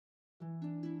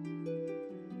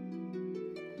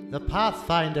The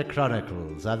Pathfinder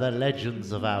Chronicles are the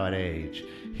legends of our age,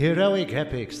 heroic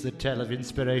epics that tell of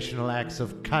inspirational acts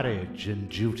of courage and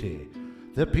duty.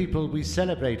 The people we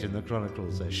celebrate in the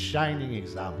Chronicles are shining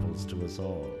examples to us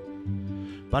all.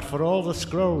 But for all the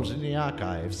scrolls in the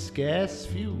archive, scarce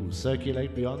few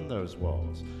circulate beyond those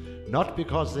walls, not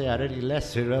because they are any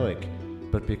less heroic,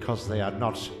 but because they are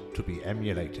not to be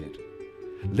emulated.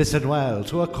 Listen well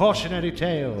to a cautionary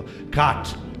tale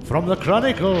cut from the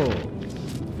Chronicle.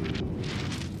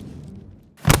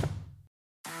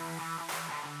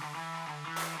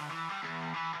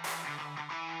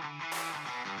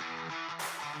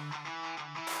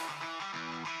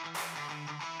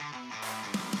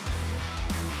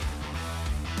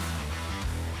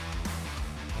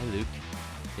 Luke,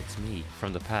 it's me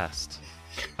from the past.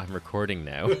 I'm recording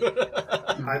now.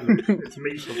 Hi Luke, it's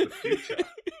me from the future.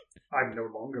 I'm no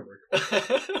longer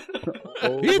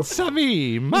recording. It's a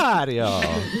me, Mario.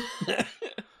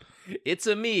 It's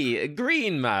a me,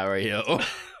 Green Mario.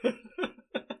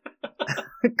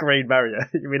 Green Mario?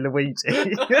 You mean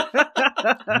Luigi?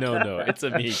 No, it's a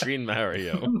me, Green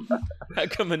Mario. How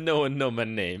come no one know my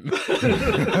name?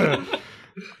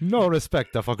 No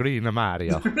respect for Green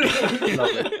Mario.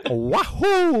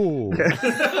 Wahoo!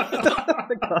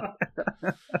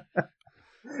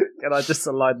 Can I just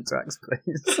align the tracks,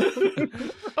 please?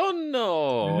 Oh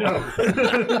no!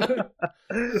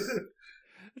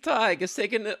 Tig has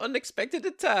taken an unexpected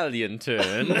Italian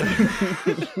turn.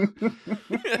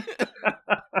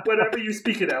 Whenever you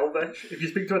speak in Elvish, if you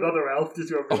speak to another elf, just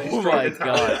do a really strong my Italian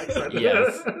God, accent.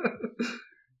 yes.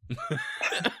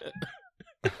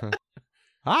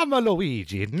 I'm a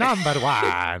Luigi, number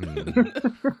one.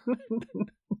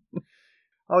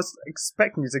 I was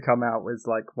expecting you to come out with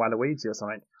like Waluigi or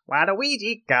something.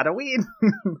 Waluigi, gotta win.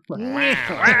 Mario.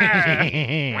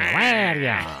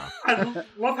 I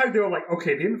love how they were like,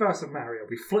 okay, the inverse of Mario,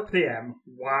 we flip the M,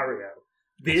 Wario.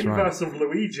 The That's inverse of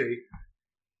Luigi,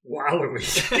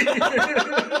 Waluigi.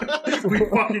 We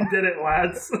fucking did it,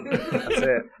 lads. That's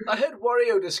it. I heard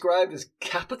Wario described as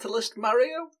capitalist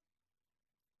Mario.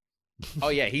 Oh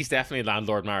yeah, he's definitely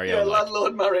Landlord Mario. Yeah, like.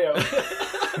 Landlord Mario.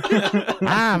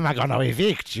 I'm gonna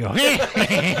evict you.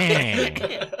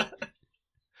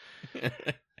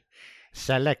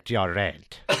 Select your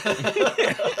rent.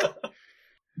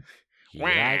 Here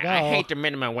I go. I hate the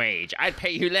minimum wage. I'd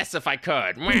pay you less if I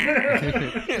could.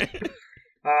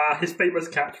 His famous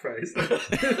catchphrase.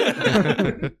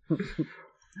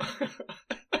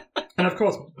 And of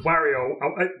course, Mario,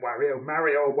 a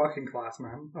working class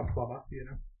man, a plumber, you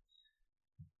know.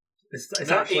 It's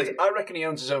actually. I reckon he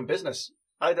owns his own business.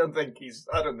 I don't think he is.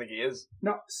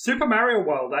 No, Super Mario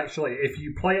World, actually, if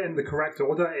you play it in the correct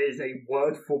order, is a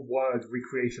word-for-word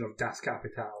recreation of Das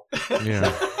Kapital. Yeah,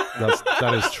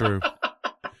 that is true.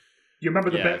 You remember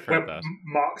the bit where that.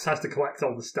 Marx has to collect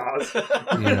all the stars?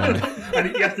 Yeah.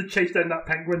 And he has to chase down that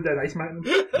penguin down Ice Mountain?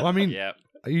 Well, I mean, Yeah.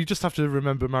 you just have to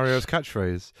remember Mario's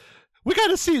catchphrase. We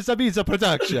gotta see some pizza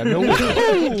production.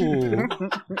 Woohoo!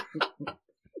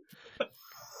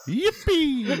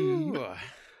 Yippee! Ooh.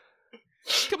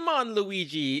 Come on,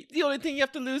 Luigi. The only thing you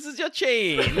have to lose is your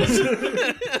chains.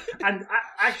 And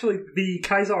actually, the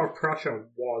Kaiser of Prussia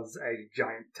was a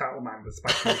giant turtle man with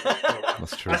spikes.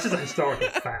 That's true. That's just a historical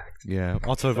fact. Yeah,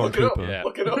 Otto von Look it up. Cooper. Yeah.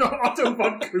 Look it up. Otto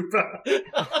von Cooper.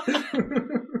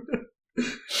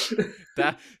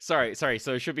 Sorry.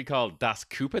 So it should be called Das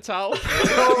Kupatal.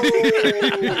 Oh,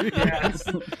 yes.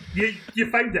 You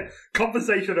found it.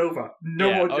 Conversation over. No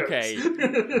Yeah, more jokes. okay.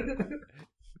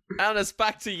 And it's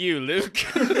back to you, Luke.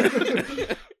 So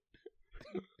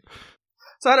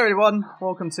hello everyone,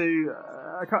 welcome to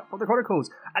the Chronicles,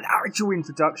 an actual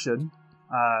introduction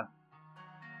for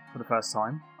the first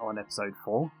time on episode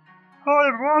 4. Hi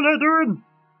everyone, how you doing?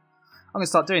 I'm going to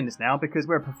start doing this now because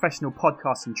we're a professional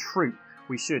podcasting troupe.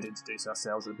 We should introduce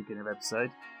ourselves at the beginning of the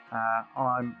episode.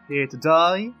 I'm here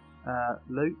today,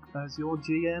 Luke, as your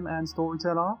GM and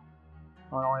storyteller.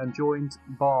 And I am joined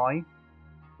by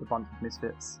a bunch of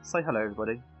misfits. Say hello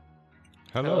everybody.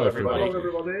 Hello, everybody. Hello,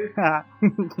 everybody.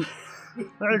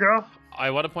 There you go.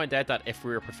 I want to point out that if we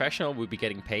were professional, we'd be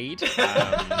getting paid.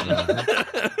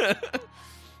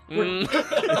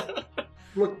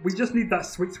 Look, we just need that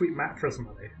sweet, sweet mattress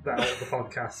money that all the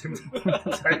podcast seems to get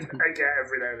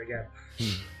every now and again.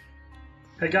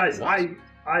 Hey guys, What?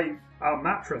 our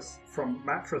mattress from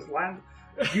Mattress Land,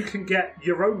 you can get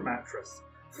your own mattress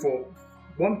for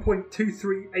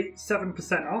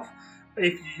 1.2387% off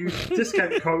if you use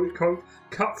discount code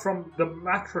cut from the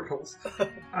matricles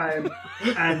and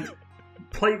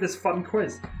play this fun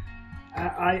quiz.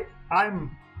 I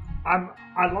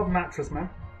love Mattress Man.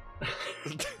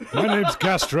 My name's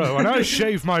Gastro, and I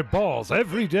shave my balls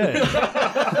every day.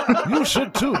 You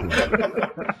should too.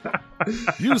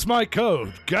 Use my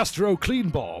code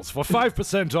GastroCleanBalls for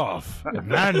 5% off at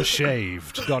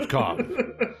manshaved.com.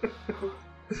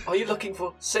 Are you looking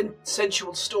for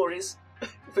sensual stories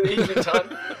for the evening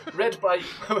time, read by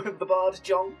the bard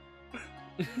John?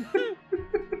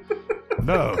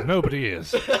 No, nobody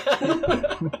is.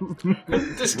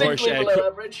 Distinctly below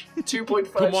average.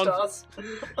 2.5 stars.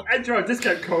 Enter our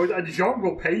discount code and Jean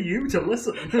will pay you to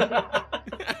listen.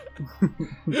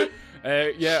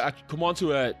 Come on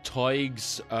to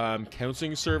Tig's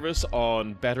counselling service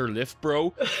on Better Lift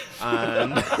Bro,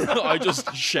 and I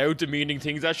just shout demeaning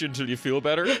things at you until you feel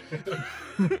better.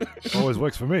 Always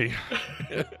works for me.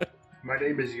 My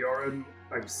name is Yoren.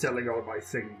 I'm selling all my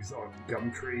things on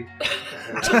Gumtree.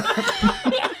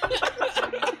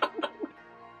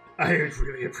 I would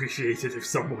really appreciate it if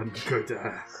someone could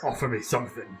offer me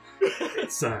something.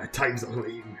 It's times are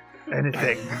lean.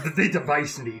 Anything. The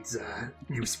device needs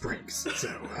new springs,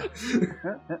 so...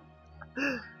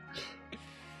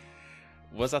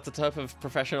 Was that the type of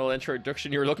professional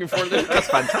introduction you were looking for? That's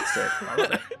fantastic. I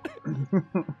love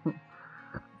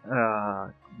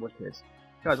it. Wicked.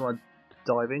 You guys want to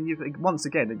dive in? You've once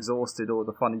again exhausted all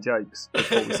the funny jokes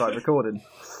before we start recording.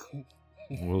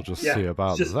 We'll just see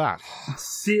about that.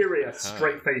 Serious,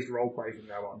 straight-faced roleplay from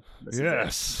now on.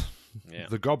 Yes. Yeah.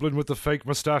 The goblin with the fake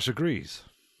moustache agrees.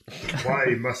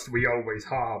 Why must we always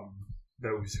harm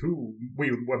those who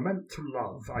we were meant to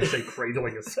love? I say,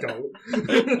 cradling a skull.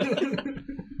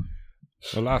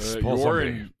 Alas, poor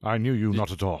zombie, I knew you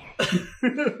not at all.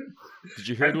 Did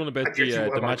you hear the one about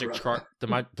the magic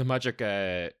the magic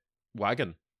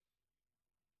wagon?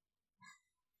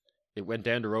 It went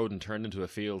down the road and turned into a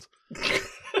field.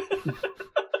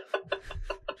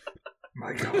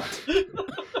 My God.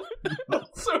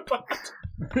 That's so bad.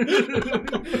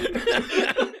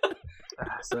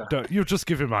 Don't, you just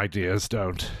give him ideas,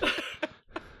 don't.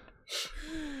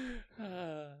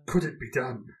 Could it be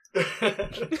done?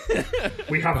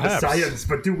 We have Perhaps. the science,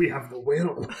 but do we have the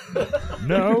will?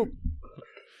 No.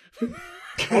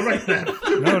 All right then.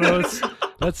 No.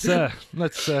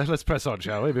 Let's press on,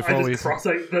 shall we? Before we cross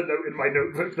out the note in my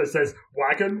notebook that says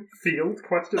 "wagon field?" ?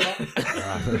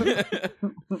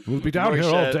 We'll be down here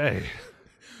all day.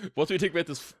 What do you think about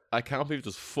this? I can't believe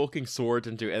this fucking sword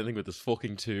didn't do anything with this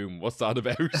fucking tomb. What's that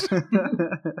about?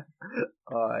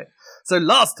 Alright. So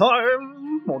last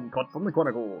time on Cut from the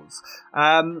Chronicles.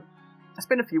 It's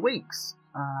been a few weeks,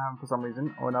 for some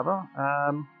reason or another.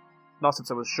 Last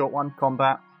episode was a short one,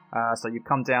 combat. So you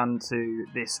come down to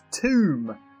this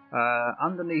tomb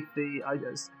underneath the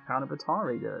town of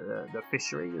Atari, the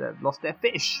fishery. They've lost their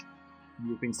fish.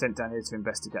 You've been sent down here to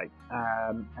investigate,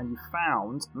 and you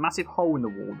found a massive hole in the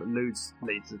wall that leads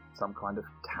to some kind of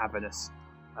cavernous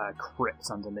crypt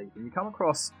underneath. And you come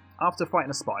across, after fighting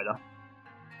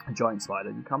a giant spider,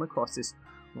 you come across this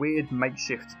weird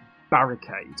makeshift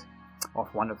barricade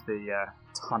off one of the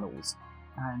tunnels.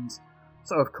 And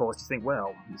so, of course, you think,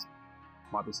 well, there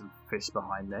might be some fish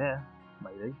behind there,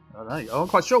 maybe. I don't know. I'm not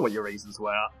quite sure what your reasons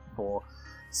were for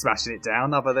smashing it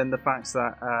down, other than the fact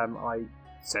that I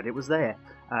said it was there.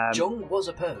 Jung was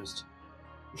opposed.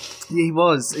 He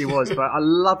was, but I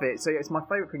love it. So it's my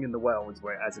favourite thing in the world,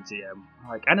 where as a GM,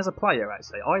 and as a player,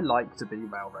 actually, I like to be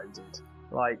railroaded.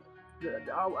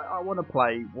 I want to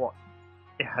play what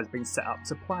it has been set up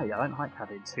to play. I don't like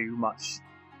having too much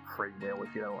free will,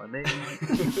 if you know what I mean.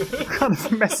 It kind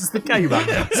of messes the game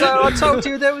up. So I told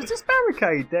you there was this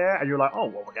barricade there, and you're like, oh,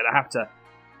 well, we're going to have to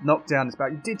knock down this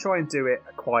barricade. You did try and do it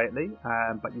quietly,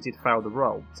 but you did fail the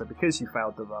roll. So because you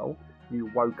failed the roll, you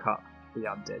woke up the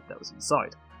undead that was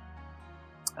inside.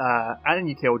 And then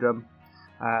you killed them.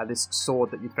 This sword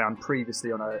that you found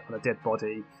previously on a dead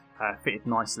body fitted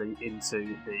nicely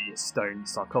into the stone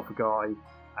sarcophagi.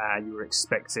 You were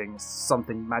expecting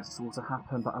something magical to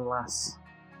happen, but alas,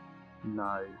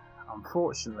 no.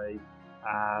 Unfortunately,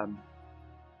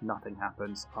 nothing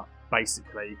happened.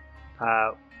 Basically,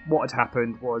 what had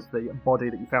happened was the body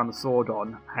that you found the sword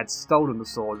on had stolen the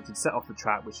sword, which had set off the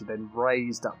trap, which had then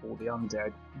raised up all the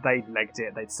undead. They'd legged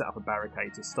it, they'd set up a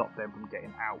barricade to stop them from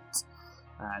getting out.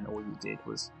 And all you did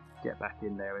was get back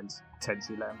in there and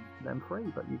potentially let them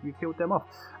free, but you killed them off.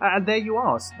 And there you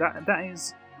are.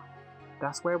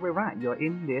 That's where we're at. You're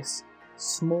in this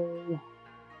small,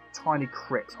 tiny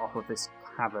crypt off of this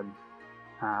cavern.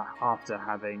 After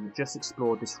having just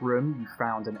explored this room, you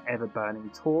found an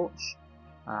ever-burning torch.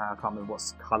 I can't remember what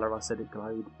colour I said it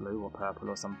glowed, blue or purple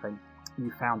or something.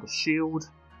 You found a shield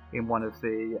in one of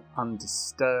the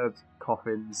undisturbed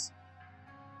coffins.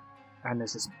 And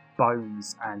there's just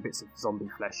bones and bits of zombie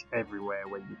flesh everywhere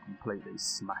when you completely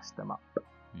smash them up.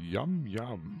 Yum,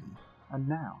 yum. And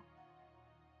now,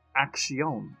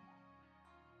 action.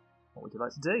 What would you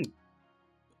like to do?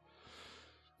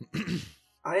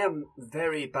 I am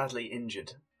very badly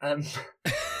injured. I'm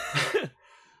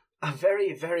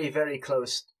very, very, very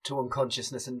close to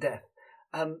unconsciousness and death.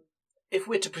 If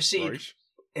we're to proceed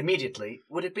immediately,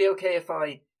 would it be okay if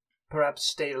I perhaps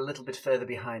stay a little bit further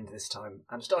behind this time?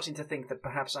 I'm starting to think that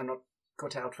perhaps I'm not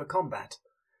cut out for combat.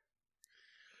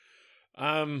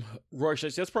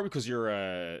 Royce, that's probably because you're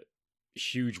a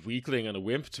huge weakling and a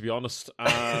wimp, to be honest.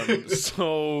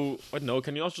 So I don't know.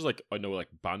 Can you also just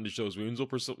bandage those wounds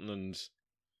up or something and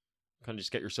kind of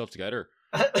just get yourself together?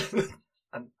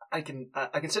 I can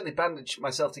certainly bandage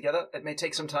myself together. It may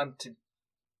take some time to,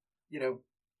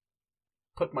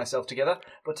 put myself together.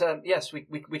 But yes,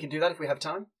 we can do that if we have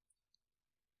time.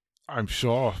 I'm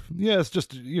sure. Yes,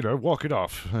 just walk it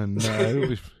off, and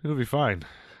it'll be fine.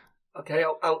 Okay,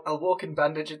 I'll walk and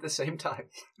bandage at the same time.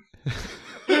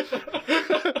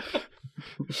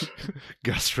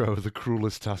 Gastro, the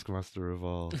cruelest taskmaster of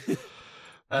all.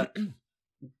 I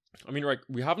mean,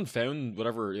 we haven't found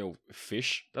whatever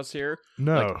fish that's here.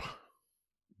 No,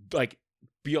 like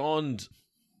beyond,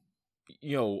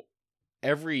 beyond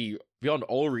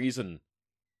all reason,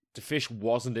 the fish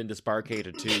wasn't in this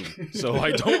barricaded tomb, so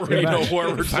I don't really know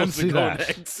where we're supposed to go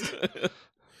next.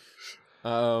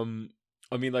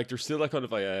 I mean, there's still kind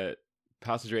of a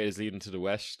passageway is leading to the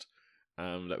west,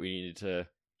 that we needed to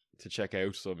check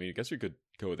out. So I mean, I guess we could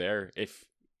go there if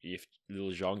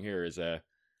little Zhang here is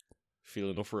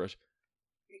feeling up for it.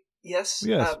 Yes.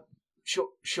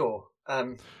 Sure.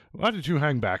 Why don't you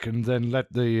hang back and then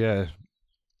let the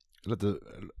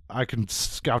I can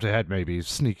scout ahead, maybe.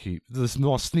 The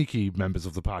more sneaky members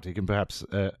of the party can perhaps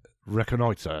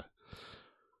reconnoiter.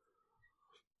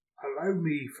 Allow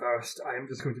me first. I am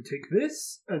just going to take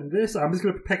this and this. I'm just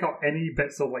going to pick up any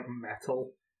bits of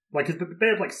metal, they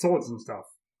had swords and stuff.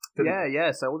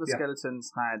 Yeah. So all the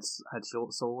skeletons had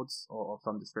short swords or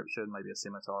some description, maybe a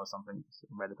scimitar or something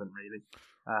relevant, really.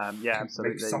 Yeah,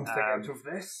 absolutely. Make something out of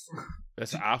this.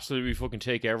 Let's absolutely fucking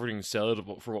take everything and sell it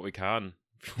for what we can.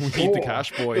 We need the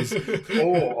cash, boys.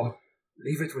 Or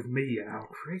leave it with me, and I'll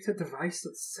create a device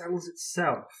that sells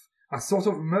itself. A sort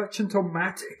of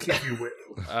merchant-o-matic, if you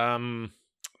will.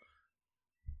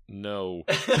 No.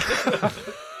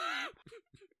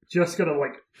 Just gonna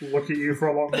look at you for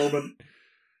a long moment.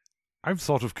 I'm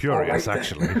sort of curious,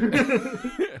 actually.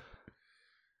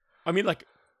 I mean,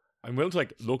 I'm willing to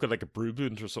look at a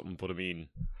blueprint or something, but I mean,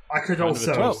 I could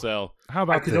also sell. How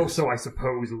about I could also, I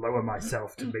suppose, lower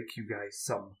myself to make you guys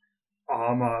some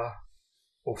armor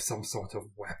or some sort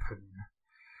of weapon.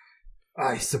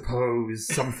 I suppose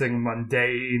something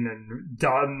mundane and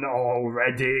done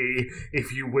already,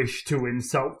 if you wish to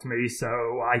insult me,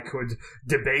 so I could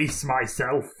debase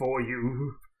myself for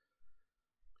you.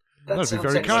 That'd be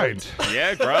very kind.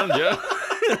 Yeah, grand, yeah.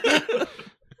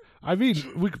 I mean,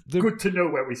 good to know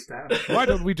where we stand. Why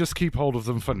don't we just keep hold of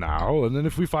them for now, and then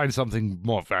if we find something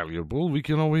more valuable, we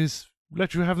can always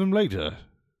let you have them later.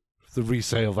 If the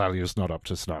resale value is not up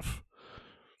to snuff.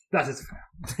 That is fair.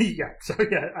 Yeah, so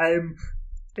yeah,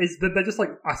 they're just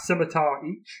a scimitar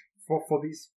each for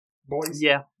these boys?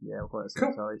 Yeah, we'll call it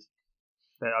scimitars.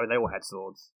 Cool. They all had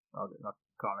swords. I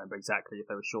can't remember exactly if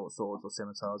they were short swords or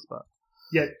scimitars, but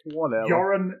yeah,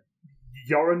 whatever.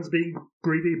 Yoren's being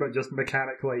greedy, but just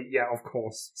mechanically, yeah, of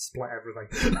course, split everything.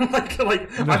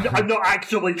 I'm not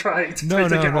actually trying to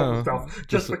get hold of stuff,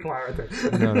 just for clarity.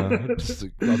 No.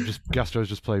 Gastro's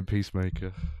just playing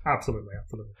peacemaker. Absolutely.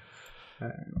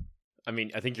 I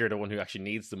mean, I think you're the one who actually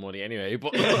needs the money anyway,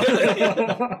 but...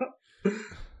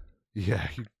 Yeah,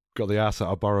 you got the ass out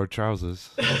of borrowed trousers.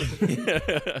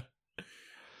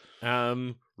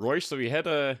 Royce, so we head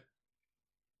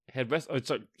west.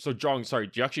 So John, sorry,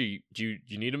 do you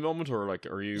need a moment, or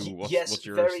are you? What's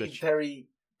your very, stitch? very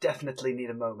definitely need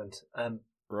a moment.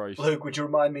 Right, Luke, would you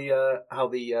remind me how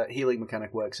the healing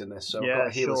mechanic works in this? So yeah, I've got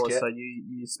a healer's kit. So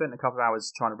you spent a couple of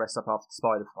hours trying to rest up after the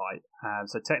spider fight.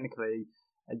 So technically,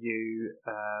 you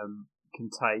can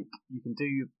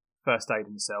do first aid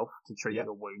on yourself to treat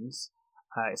your wounds.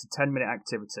 It's a 10-minute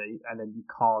activity, and then you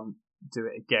can't do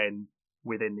it again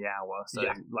within the hour. So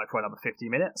for another 50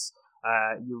 minutes.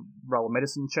 You roll a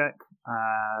medicine check,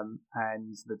 and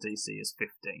the DC is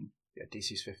 15. Yeah,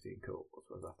 DC's 15, cool.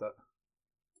 What's after that?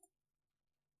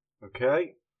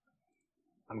 Okay.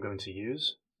 I'm going to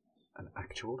use an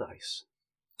actual dice.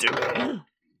 Do it!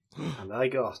 And I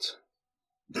got...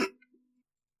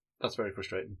 That's very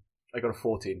frustrating. I got a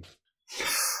 14.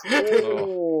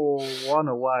 Oh, one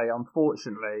away,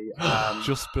 unfortunately.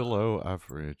 Just below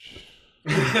average.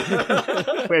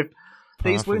 With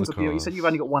these wounds, you cause. said you've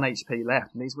only got 1 HP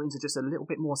left, and these wounds are just a little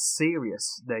bit more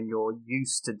serious than you're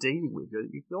used to dealing with.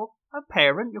 You're a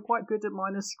parent, you're quite good at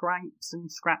minor scrapes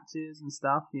and scratches and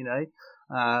stuff,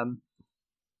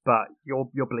 but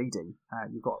you're bleeding.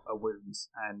 You've got a wound,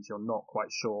 and you're not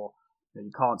quite sure.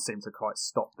 You can't seem to quite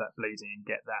stop that bleeding and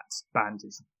get that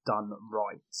bandage done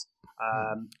right.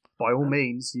 By all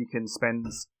means, you can spend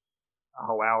a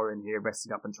whole hour in here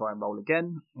resting up and try and roll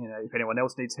again. If anyone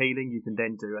else needs healing, you can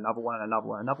then do another one,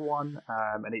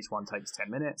 and each one takes 10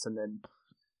 minutes, and then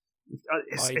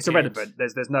it's irrelevant.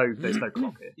 There's no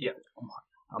clock here. Yeah,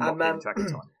 I'm not keeping track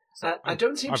of time. So I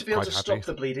don't seem to be able to happy. stop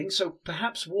the bleeding, so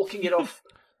perhaps walking it off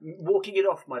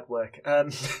might work.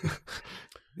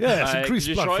 Yes, increase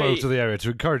blood flow to the area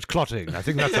to encourage clotting. I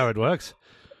think that's how it works.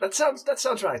 That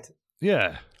sounds right.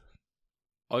 Yeah.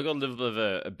 I got a little bit of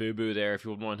a boo-boo there. If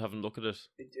you wouldn't mind having a look at it,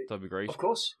 that'd be great. Of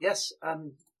course, yes. Let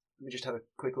me just have a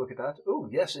quick look at that. Oh,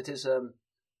 yes, it is a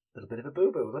little bit of a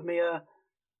boo-boo. Let me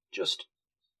just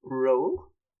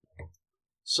roll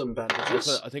some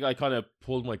bandages. I think I kind of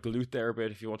pulled my glute there a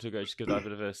bit. If you want to, guys, just give that a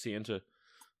bit of a see into.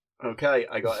 Okay,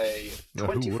 I got a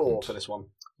 24 for this one.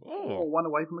 Oh, one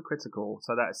away from a critical.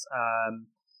 So that's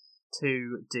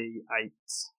 2d8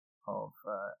 of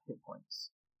hit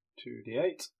points.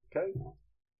 2d8, okay.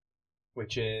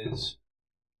 Which is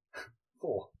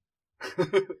 4.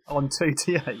 On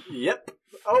 2d8? Yep.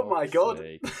 Oh my god.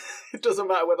 It doesn't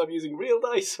matter whether I'm using real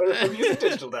dice or if I'm using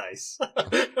digital dice.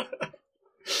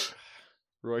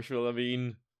 Right, well, I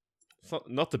mean, it's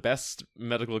not the best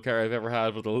medical care I've ever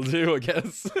had, but it'll do, I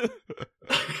guess.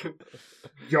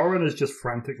 Yoren is just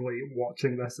frantically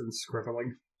watching this and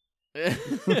scribbling.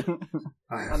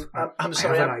 I'm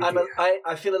sorry.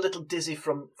 I feel a little dizzy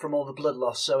from all the blood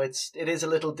loss, so it is a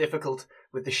little difficult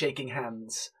with the shaking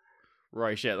hands.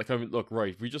 Right, yeah. Look,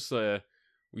 right. We just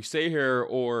we stay here,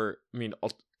 or I mean,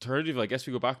 alternatively, I guess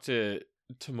we go back to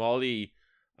Molly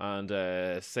and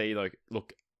say like,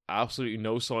 look, absolutely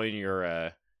no sign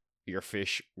of your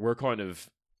fish. We're kind of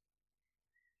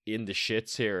in the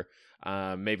shits here.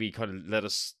 Maybe kind of let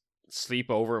us sleep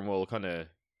over, and we'll kind of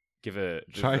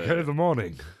try again in the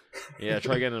morning. Yeah,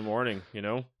 try again in the morning.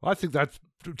 I think that's,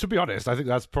 to be honest, I think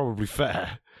that's probably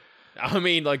fair. I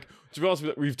mean, like, to be honest,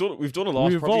 we've done a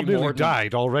lot. We've all nearly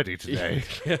died already today.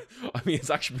 Yeah, I mean, it's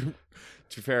actually,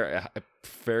 to be fair, a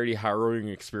fairly harrowing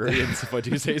experience, if I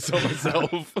do say so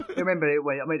myself. Remember,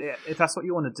 I mean, if that's what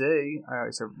you want to do,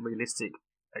 it's a realistic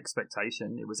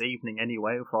expectation. It was evening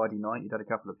anyway, Friday night. You'd had a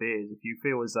couple of beers. If you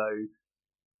feel as though,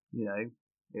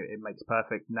 it makes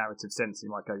perfect narrative sense, you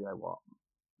might go, you know what?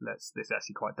 This is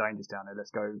actually quite dangerous down there.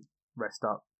 Let's go rest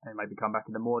up and maybe come back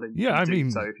in the morning. Yeah, I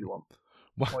mean, so if you want,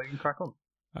 or you can crack on.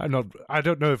 I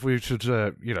don't know if we should,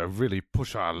 really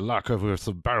push our luck over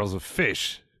some barrels of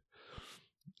fish.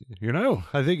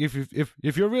 I think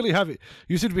if you're really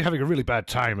you seem to be having a really bad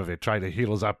time of it, trying to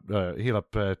heal up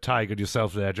Tig and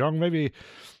yourself there, John. Maybe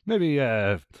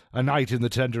a night in the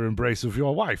tender embrace of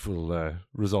your wife will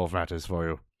resolve matters for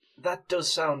you. That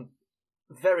does sound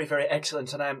very, very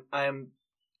excellent, and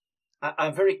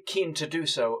I'm very keen to do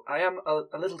so. I am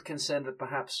a little concerned that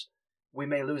perhaps we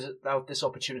may lose out this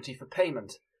opportunity for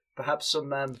payment. Perhaps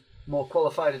some more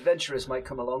qualified adventurers might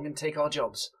come along and take our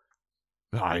jobs.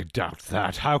 I doubt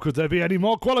that. How could there be any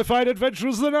more qualified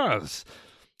adventurers than us?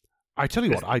 I tell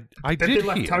you what, I did hear. They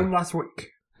left town last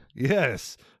week.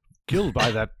 Yes, killed by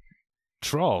that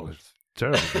troll. It's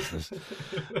terrible business.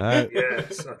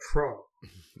 Yes, a troll.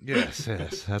 Yes,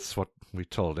 that's what we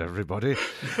told everybody.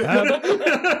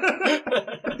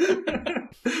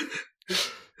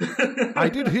 I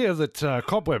did hear that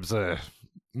cobwebs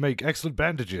make excellent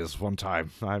bandages one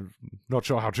time. I'm not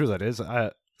sure how true that is.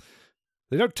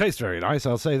 They don't taste very nice,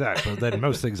 I'll say that, but then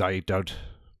most things I eat don't.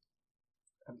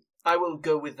 I will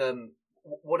go with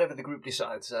whatever the group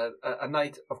decides. A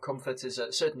night of comfort is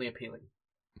certainly appealing.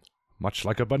 Much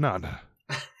like a banana.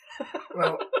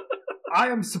 Well, I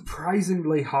am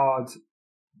surprisingly hard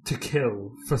to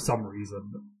kill for some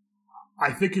reason.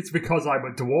 I think it's because I'm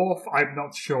a dwarf, I'm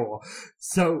not sure.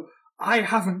 So, I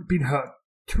haven't been hurt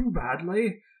too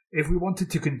badly. If we wanted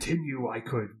to continue, I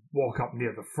could walk up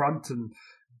near the front and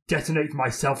detonate my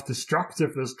self-destruct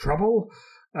if there's trouble.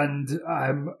 And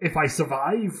if I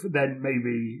survive, then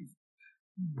maybe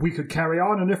we could carry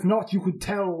on. And if not, you could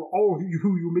tell all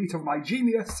who you meet of my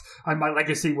genius, and my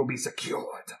legacy will be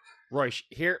secured. Right,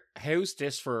 here, how's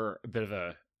this for a bit of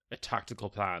a tactical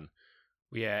plan?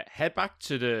 We head back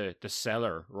to the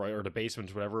cellar, right, or the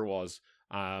basement, whatever it was.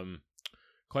 Kind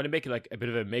of make it like a bit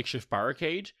of a makeshift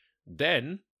barricade.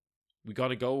 Then we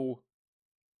gotta go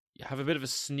have a bit of a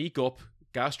sneak up.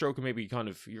 Gastro can maybe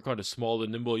you're kind of small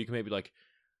and nimble. You can maybe like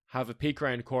have a peek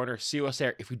around the corner, see what's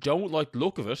there. If we don't like the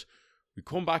look of it, we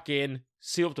come back in,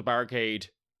 seal up the barricade,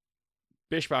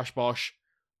 bish bash bosh,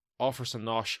 offer some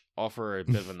nosh, offer a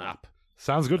bit of a nap.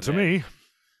 Sounds good to me.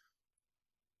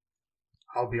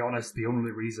 I'll be honest, the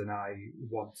only reason I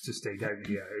want to stay down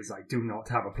here is I do not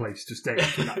have a place to stay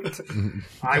tonight.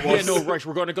 Yeah, no, right.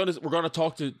 We're gonna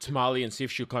talk to Tamale and see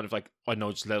if she'll kind of like, I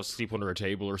know, just let us sleep under a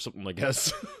table or something, I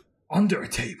guess. Under a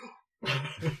table.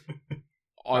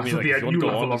 I mean, that would like, be if a you want new to go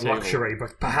on level the of table. luxury,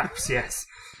 but perhaps, yes.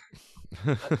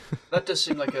 That does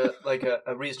seem like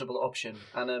a reasonable option.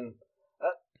 And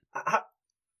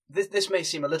this may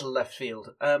seem a little left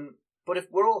field. But if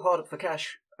we're all hard up for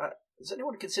cash, has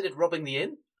anyone considered robbing the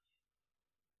inn?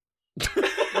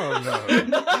 Oh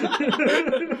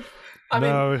no. I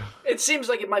No. mean, it seems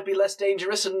like it might be less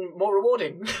dangerous and more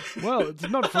rewarding. Well, it's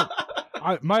not for...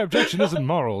 my objection isn't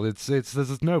moral. It's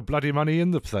there's no bloody money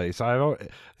in the place.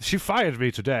 She fired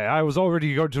me today. I was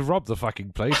already going to rob the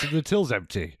fucking place and the till's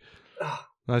empty.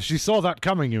 She saw that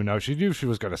coming, you know. She knew she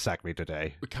was going to sack me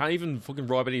today. We can't even fucking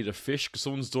rob any of the fish because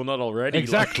someone's done that already.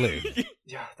 Exactly. Like.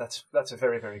 Yeah, that's a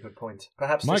very, very good point.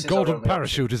 Perhaps My this is our golden only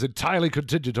parachute is entirely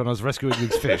contingent on us rescuing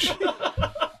these fish.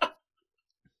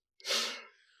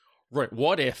 Right,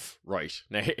 what if, right,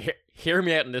 now hear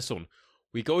me out on this one.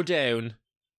 We go down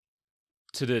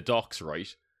to the docks,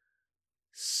 right,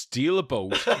 steal a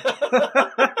boat,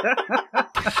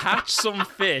 catch some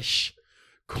fish,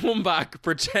 come back,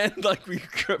 pretend like we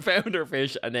found our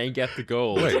fish, and then get the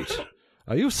gold. Wait,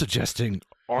 are you suggesting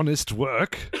honest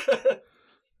work?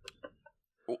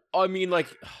 I mean, like,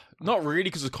 not really,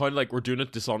 because it's kind of like we're doing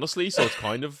it dishonestly, so it's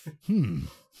kind of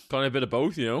a bit of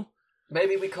both, you know?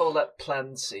 Maybe we call that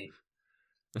Plan C.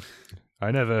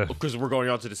 I never... Because we're going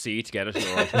out to the sea to get it, you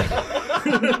know,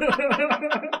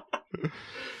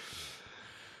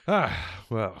 right?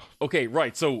 Well... Okay,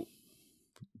 right, so,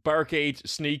 barricade,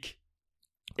 sneak,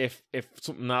 if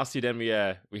something nasty, then we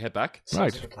head back. Sounds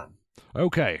Right. like a plan.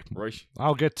 Okay, Right.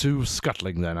 I'll get to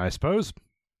scuttling then, I suppose.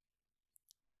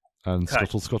 And Okay.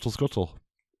 scuttle.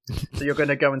 So you're going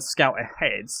to go and scout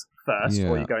ahead first, or Yeah.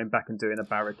 are you going back and doing a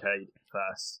barricade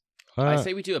first? I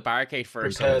say we do a barricade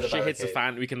first, Repair and the if shit hits the barricade.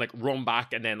 fan, we can like run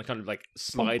back and then kind of like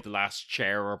slide the last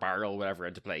chair or barrel or whatever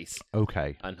into place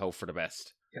Okay. and hope for the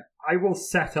best. Yeah, I will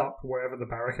set up wherever the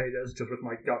barricade is, just with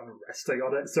my gun resting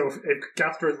on it. So if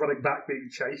Gaster is running back being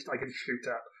chased, I can shoot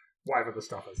at whatever the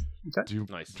stuff is. Do you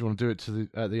Nice. want to do it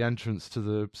at the entrance to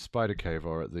the spider cave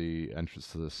or at the entrance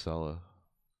to the cellar?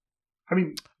 I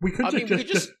mean, we could I mean, we could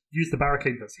just use the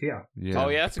barricade that's here. Yeah. Oh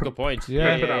yeah, that's a good point.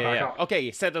 Yeah. Put that back up.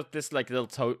 Okay, set up this like little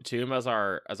tomb as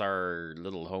our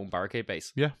little home barricade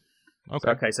base.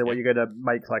 Okay. So what you're going to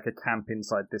make like a camp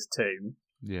inside this tomb?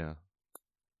 Yeah.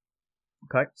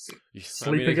 Okay.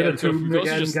 Sleeping in a tomb we could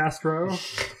also again, just- Gastro.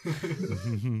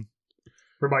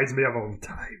 Reminds me of old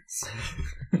times.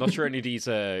 I'm not sure any of these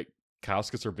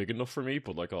caskets are big enough for me,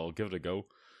 but like I'll give it a go.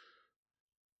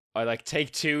 I like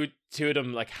take two of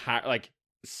them, like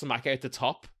smack out the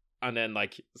top, and then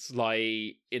like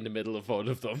slide in the middle of one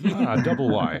of them. Double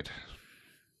wide.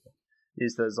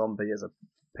 Use the zombie as a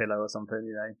pillow or something,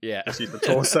 you know. Yeah. Just use the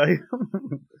torso.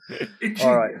 Ingenious.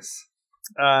 All right.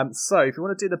 So if you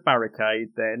want to do the barricade,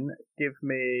 then give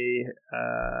me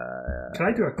Can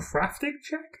I do a crafting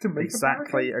check to make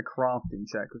exactly a barricade? a crafting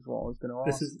check is what I was going to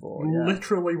ask This is for. Yeah.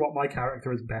 literally what my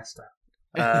character is best at.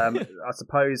 I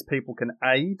suppose people can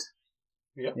aid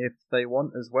Yeah. if they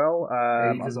want as well.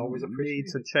 Aid is always I need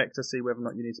appreciated. to check to see whether or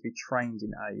not you need to be trained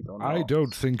in aid or not. I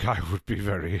don't think I would be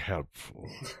very helpful.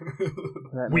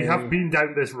 Let We me- have been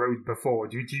down this road before.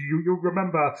 Do you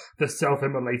remember the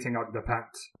self-immolating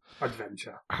underpants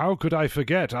adventure? How could I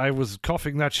forget? I was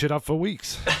coughing that shit up for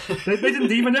weeks. They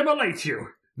didn't even immolate you.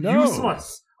 No.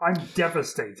 Useless. I'm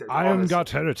devastated. Iron honestly. got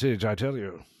heritage, I tell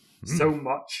you. So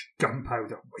much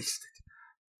gunpowder wasted.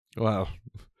 Well,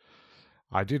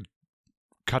 I did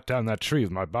cut down that tree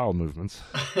with my bowel movements.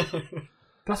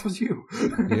 That was you.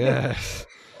 Yes.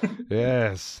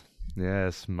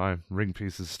 Yes, my ring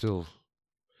piece is still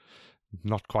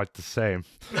not quite the same.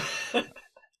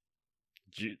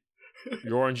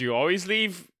 You always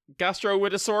leave Gastro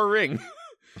with a sore ring.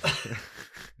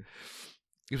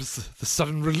 It was the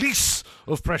sudden release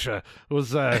of pressure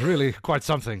was really quite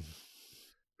something.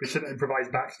 We shouldn't improvise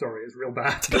backstory. It's real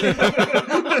bad.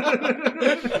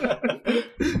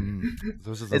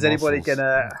 Those are the Is anybody muscles. going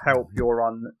to help your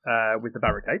run with the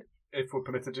barricade? If we're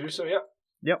permitted to do so,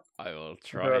 yeah. I will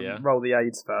try, yeah. Roll the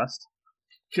aids first.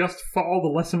 Just for all the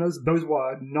listeners, those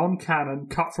were non-canon,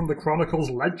 cut from the Chronicles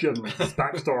legends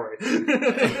backstory.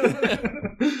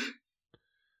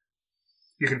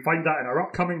 You can find that in our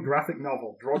upcoming graphic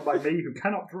novel, drawn by me who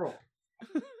cannot draw.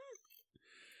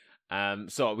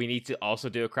 So we need to also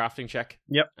do a crafting check.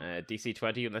 Yep. DC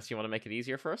 20, unless you want to make it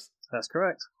easier for us. That's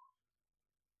correct.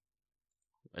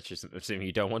 That's just assuming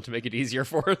you don't want to make it easier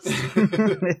for us.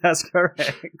 That's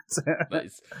correct.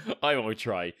 Nice. I won't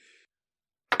try.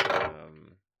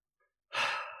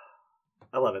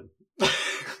 11.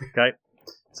 Okay.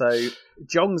 So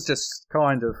John's just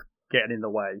kind of getting in the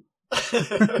way.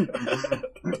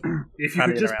 If you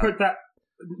could just put that...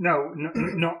 No,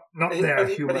 not there,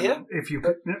 human. If you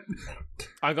could...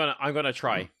 I'm gonna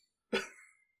try.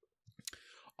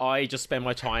 I just spend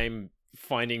my time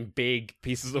finding big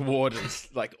pieces of wood and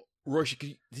like, Rush,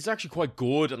 this is actually quite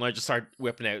good, and I just start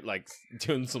whipping out like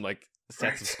doing some like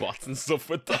sets of squats and stuff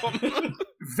with them.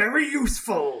 Very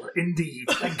useful indeed.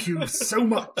 Thank you so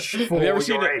much for Have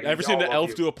you your ever seen the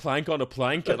elf do a plank on a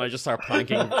plank, and I just start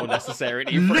planking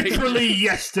unnecessarily? Literally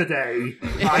yesterday,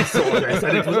 I saw this,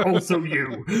 and it was also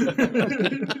you.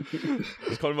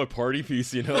 It's kind of my party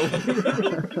piece, you know.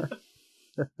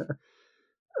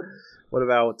 What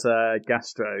about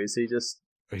Gastro? Is he just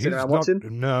sitting around watching?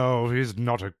 No, he's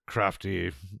not a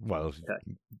crafty. Well,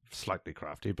 Okay. slightly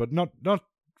crafty, but not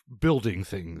building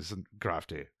things and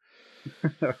crafty.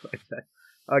 Okay.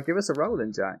 Give us a roll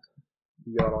then, Jack.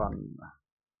 You're on.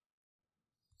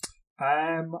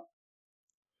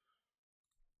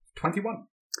 21.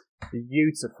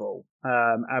 Beautiful.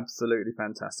 Absolutely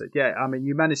fantastic. Yeah, I mean,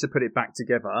 you managed to put it back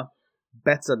together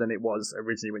better than it was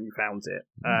originally when you found it.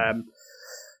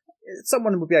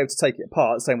 Someone would be able to take it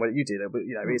apart the same way that you did it, but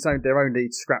you know, they're only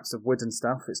scraps of wood and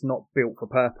stuff. It's not built for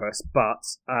purpose, but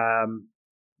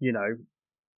you know,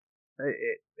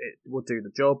 it will do the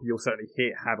job. You'll certainly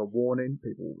have a warning.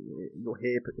 People, you'll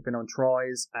hear if anyone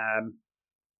tries,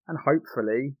 and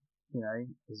hopefully, you know,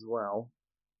 as well.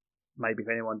 Maybe if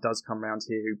anyone does come around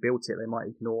here who built it, they might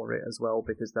ignore it as well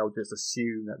because they'll just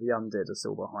assume that the undead are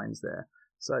still behind there.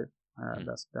 So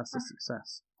that's a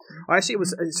success.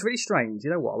 It's really strange.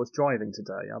 You know what? I was driving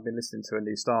today. I've been listening to a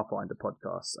new Starfinder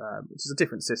podcast, which is a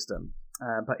different system.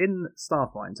 But in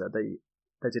Starfinder, they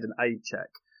did an aid check,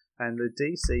 and the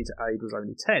DC to aid was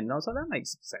only 10. And I was like, that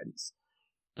makes sense.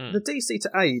 The DC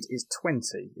to aid is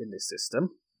 20 in this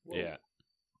system. Yeah.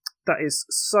 That is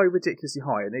so ridiculously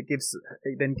high, and it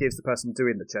then gives the person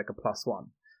doing the check a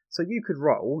 +1. So you could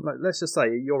roll, like, let's just say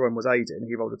Yoram was aiding,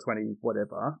 he rolled a 20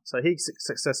 whatever, so he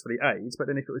successfully aids, but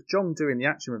then if it was John doing the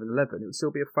action with an 11, it would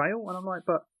still be a fail, and I'm like,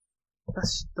 but that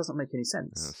doesn't make any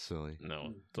sense. That's silly. No,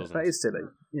 it doesn't. That is silly.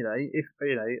 You know, if,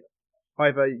 you know,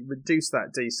 either reduce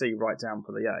that DC right down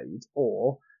for the aid,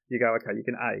 or you go, okay, you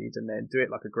can aid and then do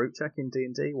it like a group check in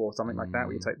D&D or something like that,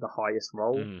 where you take the highest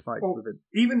roll. Like, well,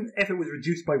 even if it was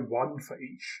reduced by 1 for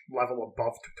each level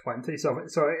above 20, so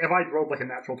if I'd rolled like a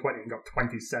natural 20 and got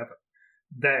 27,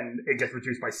 then it gets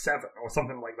reduced by 7 or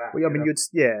something like that. Well, I mean, you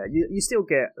still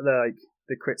get the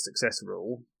crit success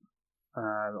rule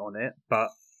on it,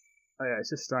 but yeah, it's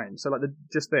just strange. So like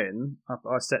just then,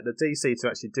 I set the DC to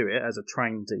actually do it as a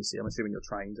trained DC. I'm assuming you're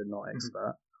trained and not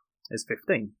expert. Is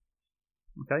 15.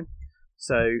 Okay,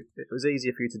 so it was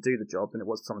easier for you to do the job than it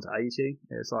was for someone to aid you.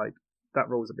 It's like that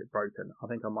rule's a bit broken. I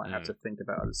think I might have to think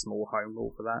about a small home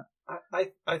rule for that.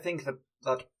 I think that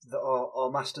our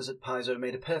masters at Paizo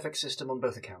made a perfect system on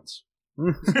both accounts.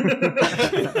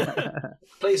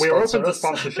 Please, we are open to us.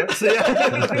 sponsorships.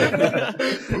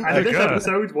 And this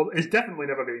episode is definitely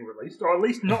never being released, or at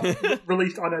least not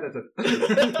released unedited.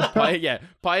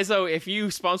 Paizo, if you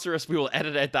sponsor us, we will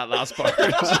edit out that last part.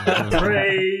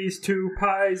 Praise to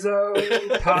Paizo.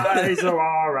 Paizo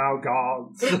are our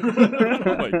gods.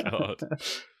 Oh my god.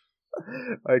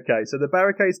 Okay, so the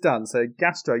barricade's done. So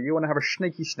Gastro, you want to have a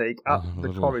sneak up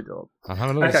the corridor. I'll have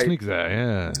a little sneak there,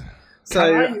 yeah.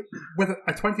 So, with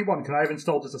a 21, can I have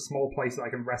installed just a small place that I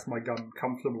can rest my gun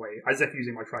comfortably, as if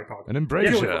using my tripod? An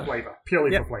embrasure.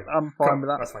 Purely for flavour. I'm fine with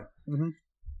that. That's fine. Mm-hmm.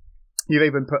 You've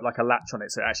even put like a latch on it,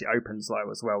 so it actually opens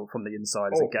as well from the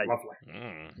inside as a gate. Lovely.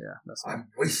 Yeah, that's fine. I'm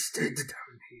wasted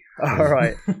down here. All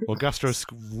right. Well, Gastro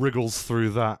wriggles through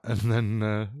that and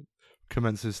then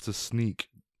commences to sneak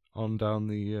on down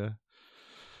the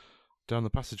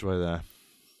passageway there.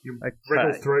 You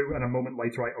wriggle through, and a moment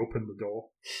later, I open the door.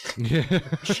 Yeah.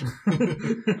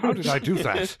 How did I do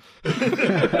that?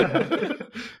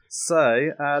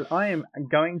 So, I am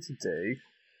going to do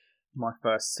my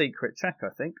first secret check,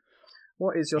 I think.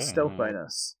 What is your stealth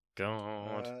bonus?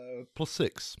 God.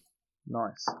 +6.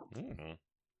 Nice.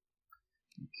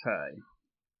 Okay.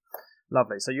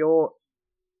 Lovely. So you're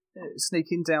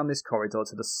sneaking down this corridor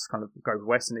to this kind of go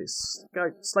west, and it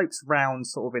slopes round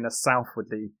sort of in a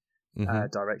southwardly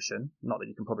direction. Not that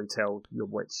you can probably tell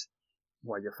which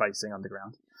where you're facing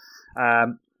underground.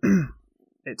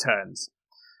 It turns.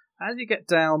 As you get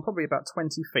down probably about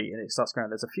 20 feet and it starts going,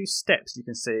 there's a few steps you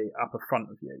can see up in front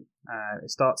of you.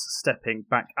 It starts stepping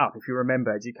back up. If you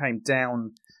remember, as you came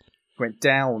down, went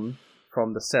down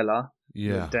from the cellar,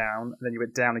 you went down, and then you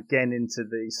went down again into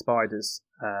the spider's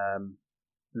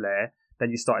lair. Then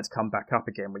you started to come back up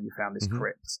again when you found this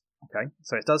crypt. Okay,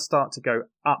 so it does start to go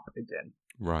up again.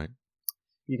 Right.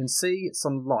 You can see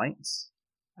some lights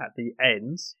at the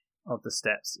ends of the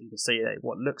steps. You can see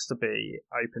what looks to be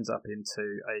opens up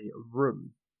into a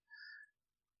room.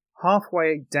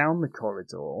 Halfway down the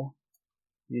corridor,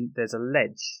 there's a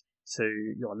ledge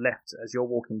to your left. As you're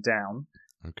walking down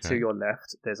to your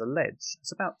left, there's a ledge.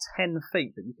 It's about 10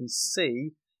 feet, but you can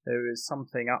see there is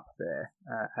something up there,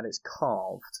 and it's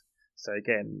carved. So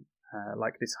again,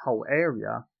 like this whole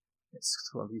area, it's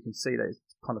sort of, you can see that it's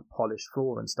kind of polished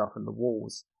floor and stuff, and the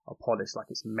walls are polished like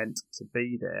it's meant to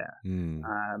be there.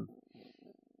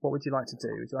 What would you like to do?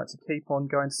 Would you like to keep on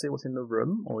going to see what's in the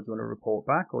room, or do you want to report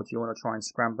back, or do you want to try and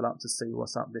scramble up to see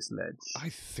what's up this ledge? I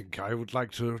think I would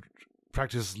like to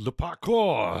practice le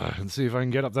parkour and see if I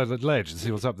can get up that ledge and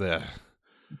see what's up there.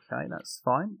 Okay, that's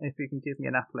fine. If you can give me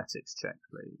an athletics check,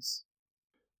 please.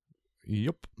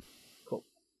 Yep. Cool.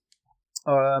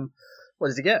 What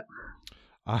did you get?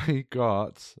 I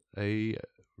got a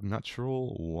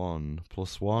natural 1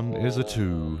 + 1 is a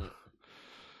 2.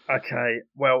 Okay,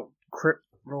 well, crit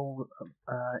roll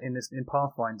in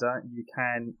Pathfinder, you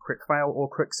can crit fail or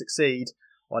crit succeed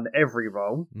on every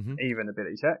roll, even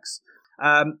ability checks.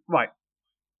 Right.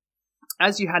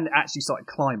 As you hadn't actually started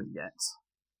climbing yet,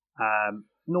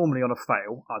 normally on a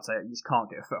fail, I'd say you just can't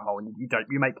get a foothold and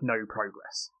you make no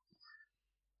progress.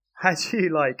 Had you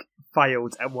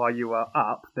failed while you were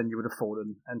up, then you would have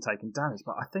fallen and taken damage.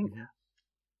 But I think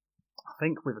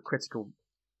with a critical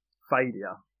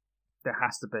failure, there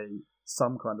has to be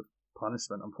some kind of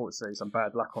punishment. Unfortunately, some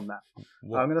bad luck on that.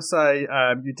 I'm going to say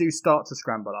you do start to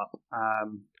scramble up,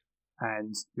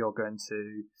 and you're going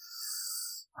to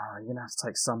have to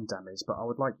take some damage. But I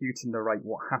would like you to narrate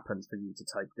what happens for you to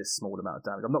take this small amount of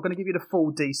damage. I'm not going to give you the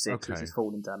full D6, which is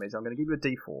falling damage. I'm going to give you a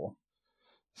D4.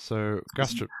 So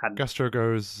Gastro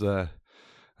goes,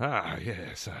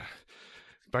 yes,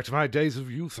 back to my days of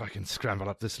youth, I can scramble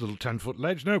up this little 10-foot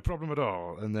ledge, no problem at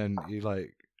all. And then he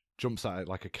jumps at it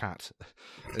like a cat.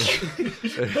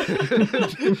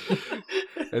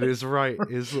 And his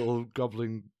little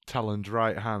goblin taloned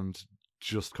right hand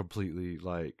just completely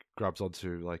grabs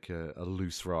onto a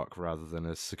loose rock rather than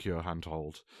a secure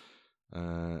handhold.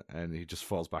 And he just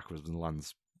falls backwards and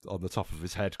lands on the top of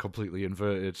his head, completely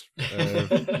inverted, hitting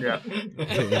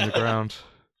the ground.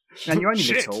 And you're only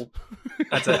little.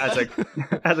 As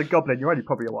a goblin, you're only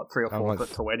probably 3 or 4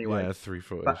 foot tall anyway. Yeah, 3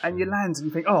 foot. And you land and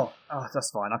you think, oh,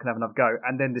 that's fine, I can have another go.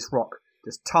 And then this rock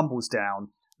just tumbles down,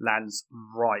 lands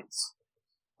right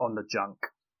on the junk,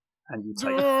 and you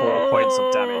take 4 points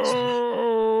of damage.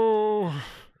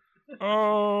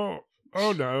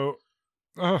 Oh no.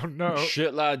 Oh no.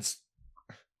 Shit, lads.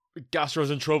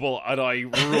 Gastro's in trouble, and I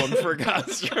run for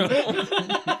Gastro.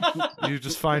 You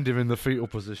just find him in the fetal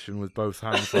position with both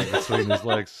hands between his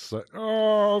legs. It's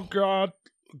oh god.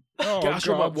 Oh,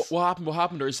 Gastro, god. what happened? What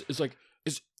happened? Is oh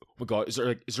my god, is there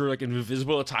an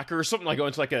invisible attacker or something? I go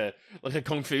into a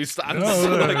kung fu stance.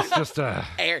 No, it's just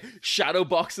air shadow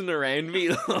boxing around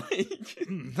me.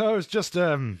 No, it was just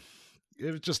a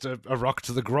rock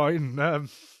to the groin.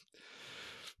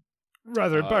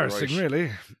 Rather embarrassing, right.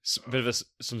 really. Bit of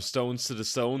some stones to the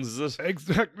stones, is it?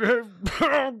 Exactly.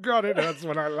 Oh god, it hurts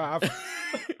when I laugh.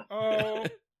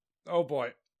 Oh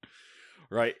boy.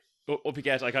 Right, up you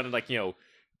get. I kind of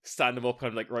stand them up,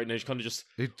 kind of right now. You kind of just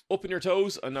up in your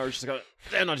toes, and now just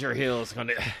down onto your heels, kind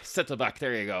of settle back.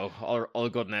 There you go. All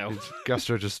good now.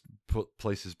 Gastro just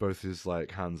places both his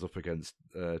hands up against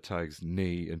Tag's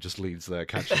knee and just leans there,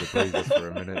 catching the breather for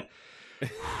a minute.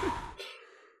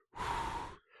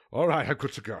 All right, I'm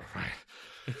good to go. Right.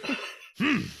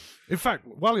 In fact,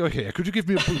 while you're here, could you give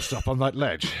me a boost up on that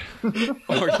ledge?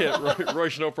 Oh yeah,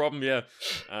 right, no problem. Yeah,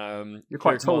 you're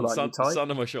quite tall, aren't you, Ty? Sun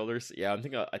on my shoulders. Yeah,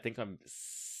 I think I'm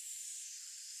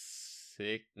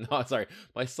sick. No, sorry,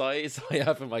 my size I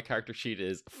have in my character sheet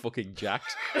is fucking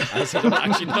jacked. I don't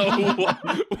actually know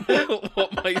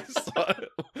what my size,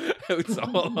 how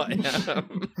tall I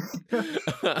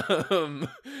am.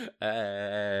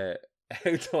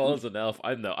 How tall is an elf? I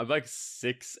don't know. I'm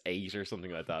 6'8" or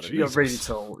something like that. You're really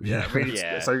tall. Yeah, really.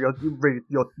 Yeah. So you're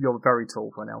very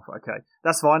tall for an elf. Okay,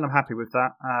 that's fine. I'm happy with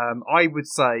that. I would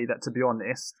say that, to be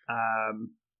honest,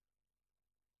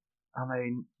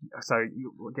 so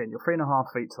you're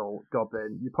 3.5 feet tall,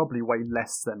 goblin. You probably weigh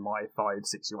less than my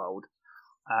 5-6-year-old.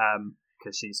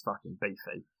 because she's fucking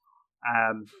beefy.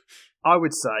 I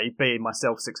would say, being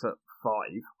myself 6'5",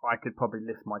 I could probably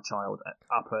lift my child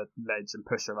up a ledge and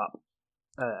push her up.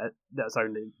 That's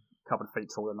only a couple of feet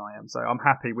taller than I am, so I'm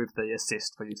happy with the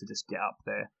assist for you to just get up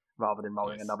there rather than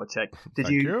rolling another check. Did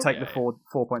you take the 4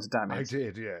 points of damage? I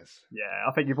did, yes. Yeah,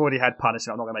 I think you've already had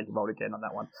punishment. I'm not going to make you roll again on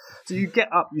that one. So you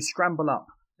get up, you scramble up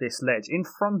this ledge. In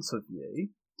front of you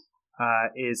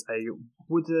is a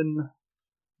wooden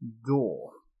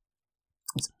door.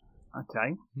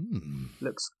 Okay.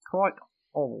 Looks quite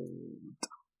old.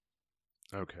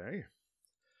 Okay.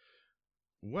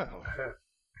 Well,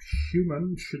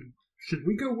 human, should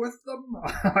we go with them?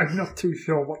 I'm not too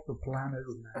sure what the plan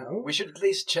is now. We should at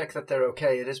least check that they're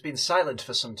okay. It has been silent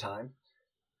for some time.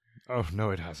 oh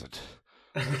no, it hasn't.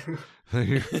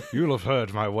 You'll have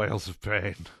heard my wails of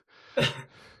pain.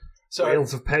 So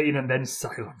Wails of pain and then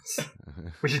silence.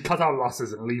 We should cut our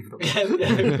losses and leave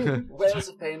them. wails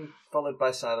of pain followed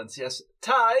by silence. Yes,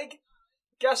 Tig,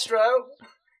 Gastro.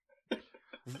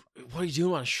 What are you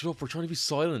doing, man? Shut up! We're trying to be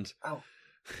silent. Oh,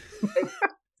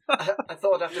 I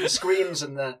thought after the screams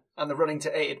and the running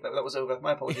to aid that was over.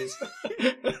 My apologies.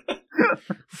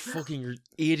 Fucking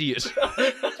idiot!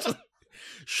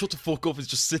 Shut the fuck up and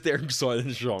just sit there and be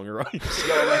silent, Sean. All right? Yo,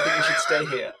 I think we should stay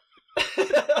here.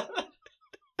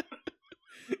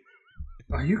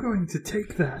 Are you going to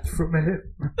take that from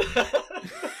him?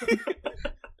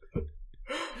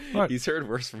 He's heard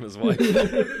worse from his wife.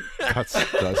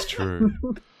 That's true.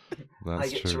 I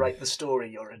get to write the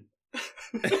story, Yorin.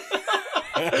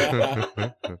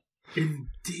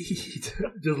 Indeed.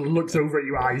 Just looks over at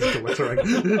you, eyes glittering.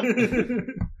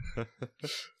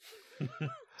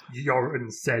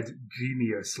 Yorin said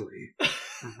geniusly.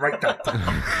 Write that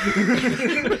down.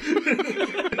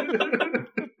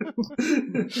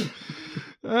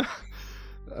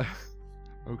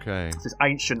 Okay. This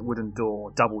ancient wooden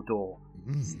door, double door,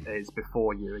 is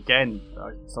before you. Again,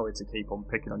 sorry to keep on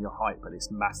picking on your height, but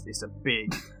it's massive. It's a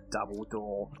big double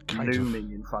door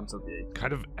looming in front of you.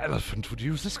 Kind of elephant would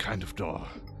use this kind of door.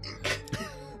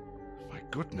 My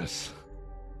goodness.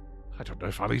 I don't know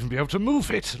if I'll even be able to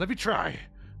move it. Let me try.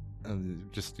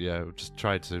 And just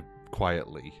try to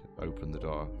quietly open the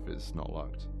door if it's not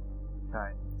locked.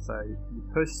 Okay, so you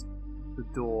push the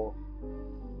door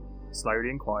slowly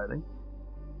and quietly,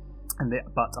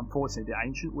 but unfortunately the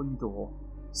ancient wooden door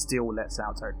still lets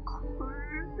out a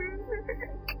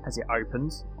creak as it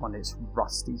opens on its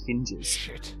rusty hinges.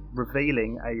 Shit.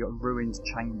 Revealing a ruined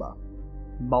chamber.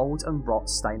 Mould and rot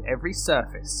stain every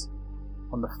surface.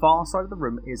 On the far side of the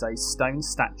room is a stone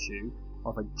statue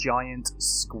of a giant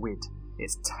squid,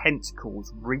 its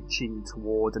tentacles reaching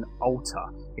toward an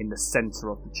altar in the centre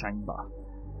of the chamber.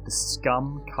 The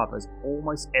scum covers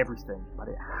almost everything, but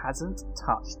it hasn't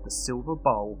touched the silver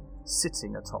bowl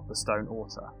sitting atop the stone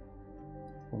altar.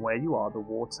 From where you are, the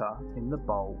water in the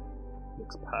bowl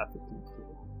looks perfectly clear.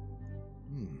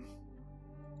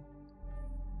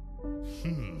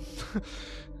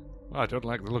 I don't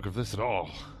like the look of this at all.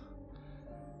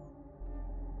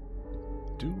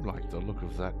 Do like the look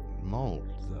of that mold,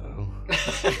 though.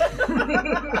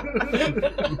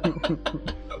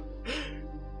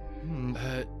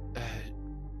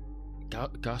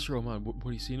 Gastro, man, what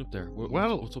are you seeing up there?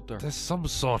 What's up there? There's some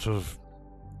sort of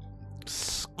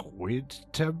squid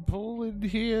temple in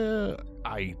here.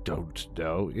 I don't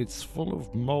know. It's full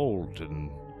of mold,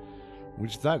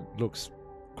 which that looks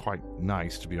quite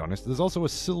nice, to be honest. There's also a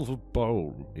silver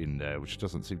bowl in there, which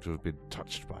doesn't seem to have been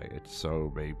touched by it.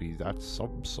 So maybe that's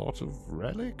some sort of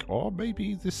relic, or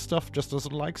maybe this stuff just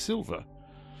doesn't like silver.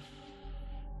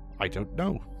 I don't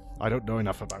know. I don't know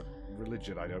enough about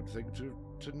religion, I don't think, to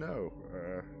know.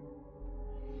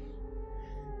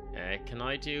 Can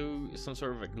I do some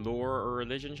sort of like lore or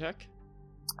religion check?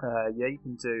 Yeah, you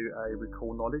can do a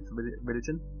recall knowledge,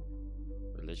 religion.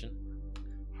 Religion?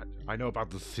 I know about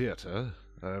the theatre,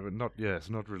 but not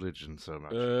religion so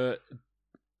much.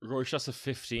 Royce, that's a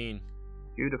 15.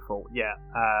 Beautiful, yeah.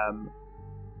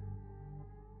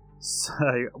 So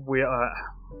we are,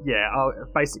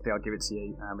 basically I'll give it to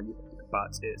you,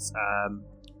 but it's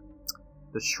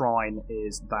the shrine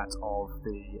is that of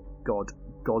the god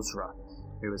Gozra,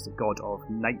 who is the god of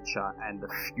nature and the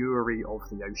fury of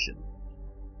the ocean.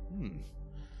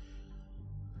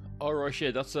 Oh, right,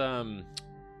 shit, that's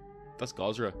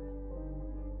Gozra.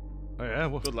 Oh yeah,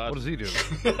 good lad. What does he do?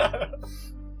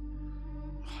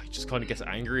 He just kind of gets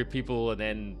angry at people and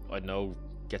then, I don't know,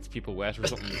 gets people wet or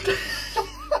something.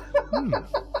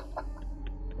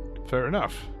 Fair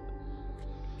enough.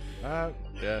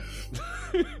 Yeah.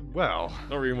 Well,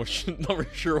 not really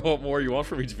sure what more you want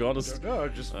from me, to be honest. No,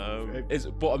 just.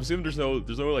 but I'm assuming there's no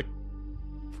like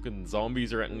fucking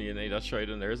zombies or anything in any of that shite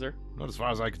in there, is there? Not as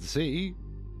far as I can see.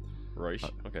 Right,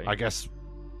 okay. I guess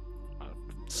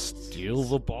steal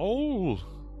the bowl.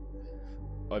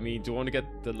 I mean, do you want to get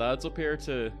the lads up here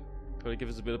to kind of give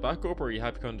us a bit of backup, or are you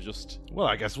happy kind of just... Well,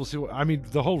 I guess we'll see. I mean,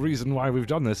 the whole reason why we've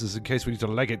done this is in case we need to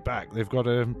leg it back. They've got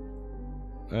a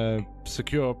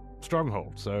secure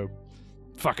stronghold, so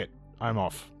fuck it. I'm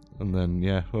off. And then,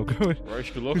 yeah, we'll go in.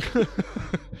 Right, good luck.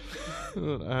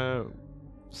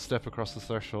 Step across the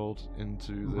threshold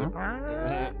into the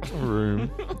room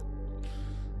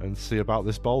and see about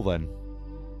this bowl then.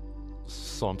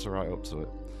 Saunter right up to it.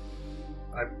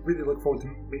 I really look forward to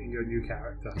meeting your new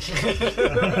character.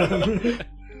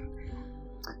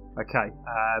 Okay,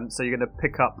 so you're going to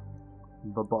pick up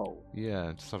the bowl.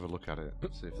 Yeah, just have a look at it.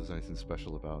 See if there's anything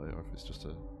special about it or if it's just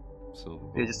a silver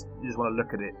bowl. You just want to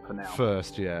look at it for now.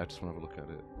 First, yeah, I just want to have a look at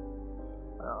it.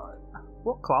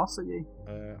 What class are you?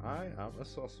 I am a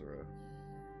sorcerer.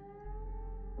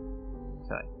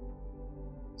 Okay.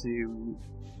 Do you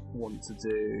want to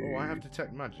do... Oh, I have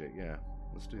detect magic, yeah.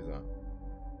 Let's do that.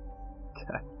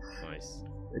 Okay. Nice.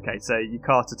 Okay, so you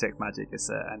cast detect magic,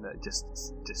 and it just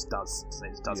does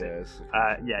it.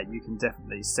 Yeah, you can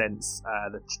definitely sense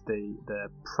the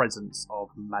presence of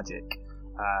magic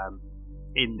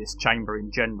in this chamber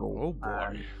in general. Oh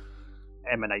boy.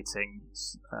 Emanating,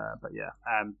 but yeah,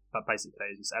 but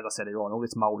basically, as I said earlier on, all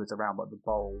this mold is around, but the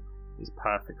bowl is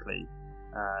perfectly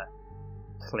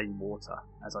clean water.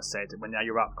 As I said, when now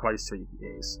you're up close to it, it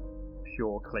is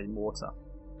pure clean water.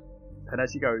 And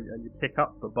as you go and you pick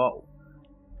up the bowl,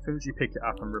 as soon as you pick it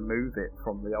up and remove it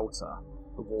from the altar,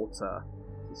 the water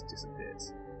just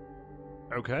disappears.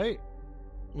 Okay.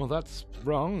 Well, that's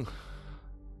wrong.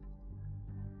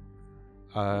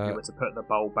 If you were to put the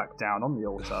bowl back down on the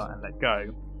altar and let go,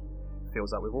 it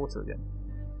fills up with water again.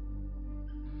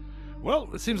 Well,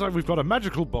 it seems like we've got a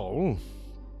magical bowl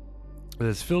that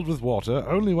is filled with water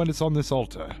only when it's on this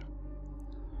altar.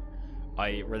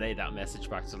 I relay that message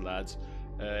back to the lads.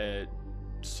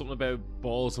 Something about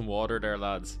balls and water there,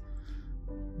 lads.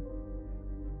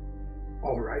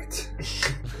 All right.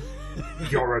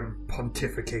 Yoren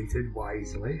pontificated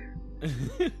wisely.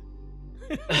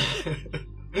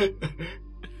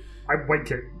 I'm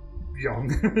winking,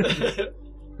 young.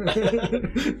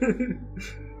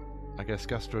 I guess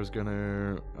Gastro's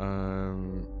gonna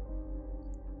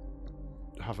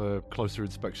have a closer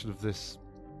inspection of this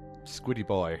squiddy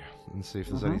boy and see if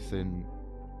there's anything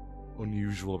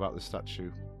unusual about the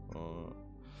statue. Or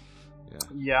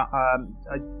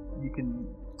you can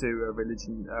do a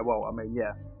religion.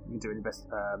 You can do an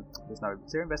there's no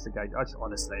zero investigation. I just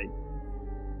honestly.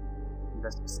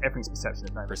 Everything's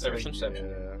perception. No Perception.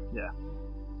 Yeah.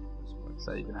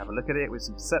 So you can have a look at it with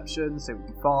some perception, see what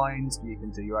you can find. You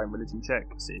can do your own religion check,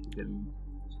 see if you can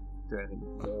do anything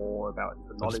more about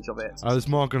the knowledge of it. I was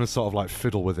more going to sort of like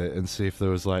fiddle with it and see if there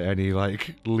was like any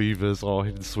like levers or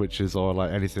hidden switches or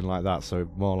like anything like that. So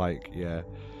more like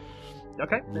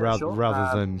Okay.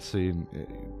 Rather than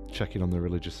checking on the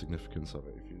religious significance of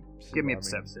it. If you give me a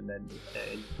perception then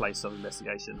in place of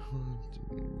investigation.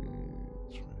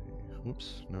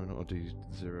 Whoops, no, not a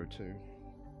D02.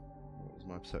 What was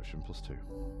my perception? +2.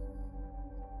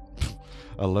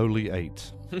 A lowly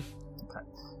 8. Okay.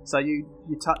 So you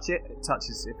touch it,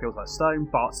 it feels like stone,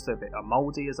 but it's a bit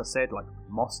mouldy, as I said, like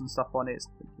moss and stuff on it.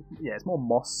 It's more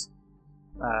moss.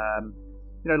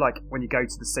 Like when you go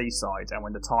to the seaside and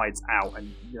when the tide's out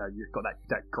and you've got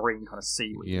that green kind of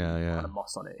seaweed kind of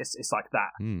moss on it. It's like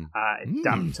that. It's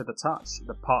damp to the touch.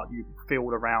 The part you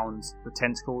feel around the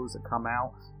tentacles that come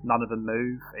out, none of them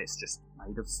move. It's just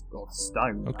made of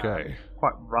stone. Okay.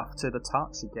 Quite rough to the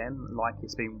touch again, like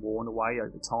it's been worn away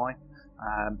over time.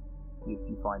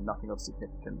 You find nothing of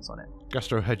significance on it.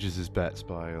 Gastro hedges his bets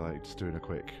by just doing a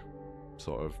quick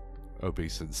sort of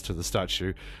obeisance to the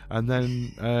statue, and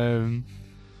then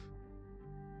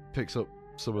picks up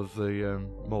some of the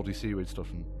mouldy seaweed stuff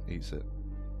and eats it.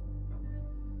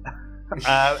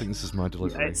 I think this is my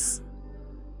delivery. It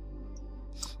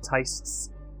tastes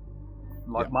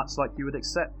much like you would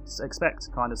expect,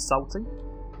 kind of salty.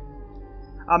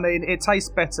 I mean, it tastes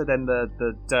better than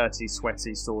the dirty,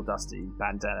 sweaty, sawdusty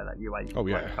bandana that you ate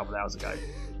a couple of hours ago.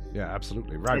 Yeah,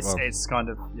 absolutely. Right, it's kind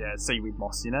of seaweed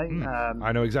moss,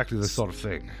 I know exactly the sort of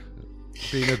thing.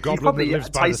 Being a goblin that lives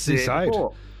by the seaside.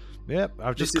 Yep,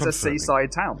 I've just This is a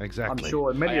seaside town. Exactly. I'm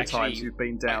sure many times you've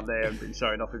been down there and been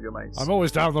showing off with your mates. I'm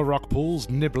always down the rock pools,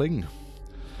 nibbling.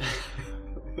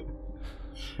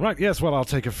 Right, yes, well, I'll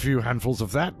take a few handfuls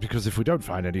of that, because if we don't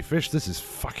find any fish, this is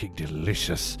fucking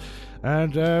delicious.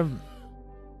 And,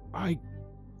 I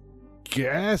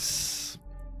guess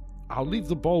I'll leave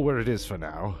the bowl where it is for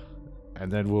now,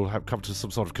 and then we'll come to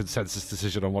some sort of consensus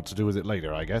decision on what to do with it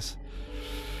later, I guess.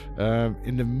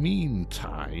 In the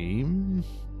meantime,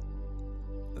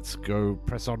 let's go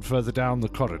press on further down the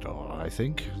corridor, I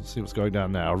think. Let's see what's going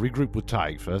down now. Regroup with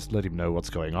Tig first, let him know what's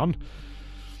going on.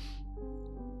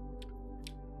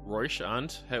 Roish,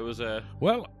 and how was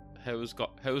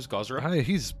Gosra?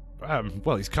 He's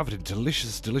he's covered in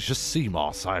delicious sea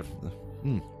moss.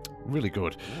 Really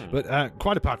good. But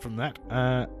quite apart from that,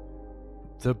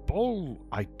 the bowl,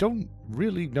 I don't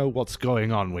really know what's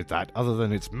going on with that, other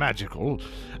than it's magical,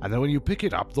 and then when you pick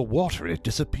it up, the water in it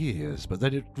disappears, but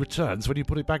then it returns when you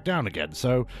put it back down again.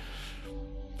 So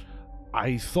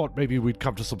I thought maybe we'd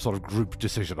come to some sort of group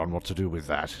decision on what to do with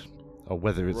that. Or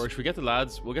whether it's... Roish, we'll get the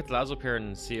lads up here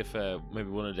and see if maybe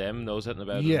one of them knows anything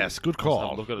about it. Yes, good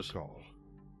call. Look at it.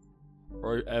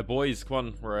 Or boys, come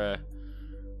on, we're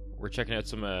checking out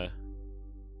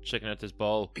this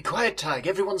ball. Be quiet, Tig.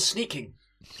 Everyone's sneaking.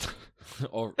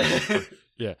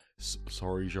 Yeah.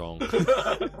 Sorry, Jean.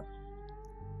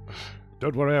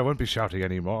 Don't worry, I won't be shouting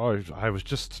anymore. I was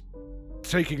just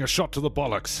taking a shot to the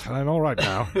bollocks. I'm all right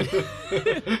now.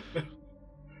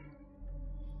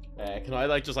 Can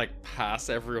I just pass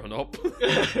everyone up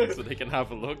so they can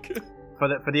have a look?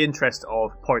 For the interest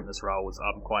of pointless rolls,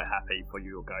 I'm quite happy for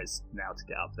you guys now to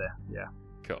get up there. Yeah.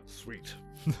 Cool. Sweet.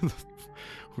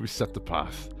 We set the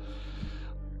path.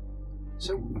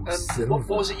 So, what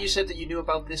was it you said that you knew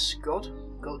about this god?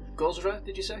 Gosra,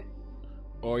 did you say?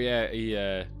 Oh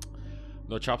yeah,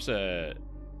 Chop's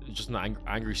just an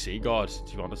angry sea god.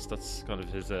 To be honest, that's kind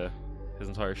of his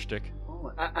entire shtick.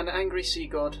 Oh, an angry sea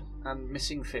god and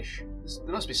missing fish.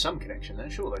 There must be some connection there,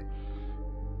 surely.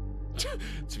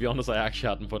 To be honest, I actually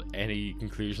hadn't put any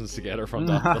conclusions together from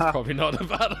that. That's probably not a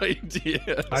bad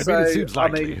idea. I mean, it seems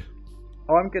likely.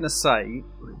 I'm going to say,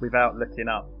 without looking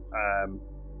up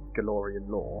Galorian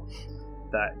lore,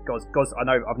 that I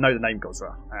know the name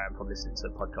Gosra from listening to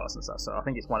podcasts and stuff. So I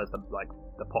think it's one of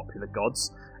the popular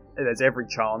gods. There's every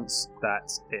chance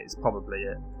that it's probably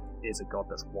is a god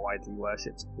that's widely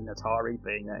worshipped in Atari,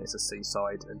 being that it's a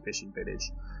seaside and fishing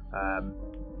village.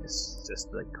 It's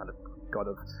just the kind of god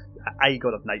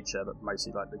of nature, but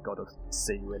mostly the god of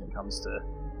sea when it comes to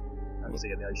sea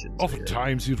and the ocean.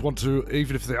 Oftentimes you'd want to,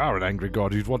 even if they are an angry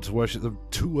god, you'd want to worship them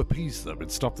to appease them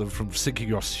and stop them from sinking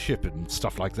your ship and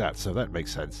stuff like that, so that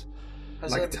makes sense.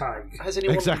 Has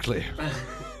anyone... Exactly.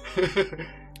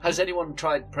 Has anyone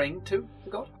tried praying to the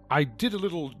god? I did a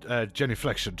little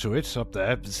genuflection to it up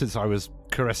there, since I was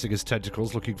caressing his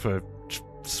tentacles looking for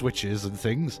switches and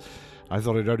things. I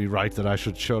thought it only right that I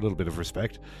should show a little bit of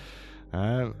respect.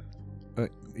 No, I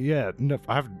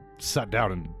haven't sat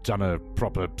down and done a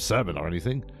proper sermon or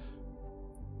anything.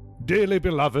 Dearly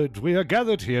beloved, we are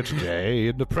gathered here today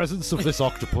in the presence of this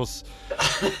octopus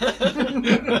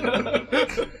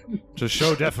to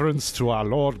show deference to our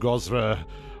Lord Gosra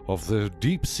of the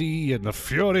deep sea and the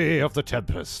fury of the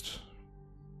tempest.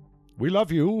 We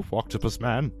love you, Octopus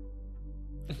Man.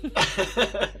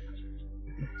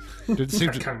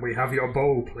 Can we have your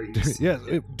bowl, please? Yes.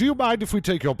 Do you mind if we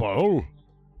take your bowl?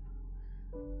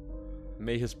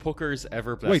 May his puckers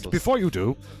ever bless Wait, us. before you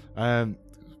do,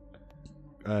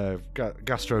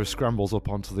 Gastro scrambles up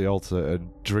onto the altar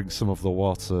and drinks some of the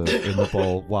water in the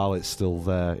bowl while it's still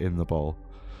there in the bowl.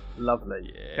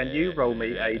 Lovely. Yeah. Can you roll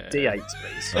me a d8,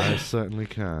 please? I certainly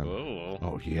can.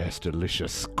 Oh, yes,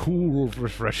 delicious, cool,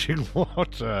 refreshing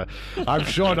water. I'm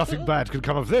sure nothing bad can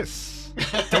come of this.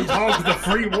 Don't hog the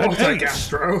free water,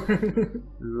 Gastro.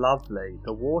 Lovely.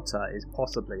 The water is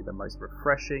possibly the most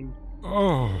refreshing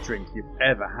drink you've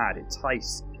ever had. It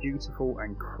tastes beautiful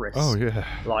and crisp. Oh, yeah.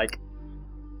 Like,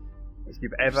 if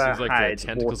you've ever had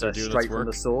water straight from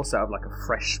the source out of a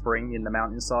fresh spring in the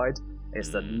mountainside, it's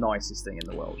the nicest thing in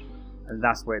the world. And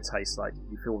that's where it tastes like.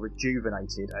 You feel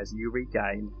rejuvenated as you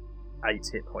regain 8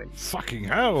 hit points. Fucking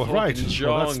hell, right.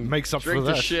 John, well, that makes up for drink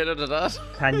that. the shit out of that.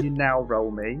 Can you now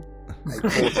roll me a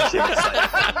fortitude save?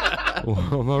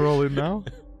 What am I rolling now?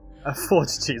 A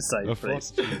fortitude save, A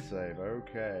please. fortitude save,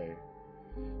 okay.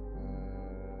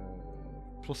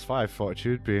 +5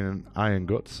 fortitude, being an iron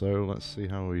gut, so let's see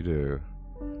how we do.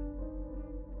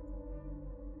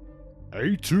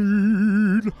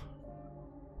 18!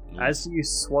 As you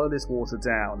swallow this water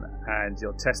down and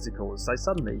your testicles, they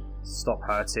suddenly stop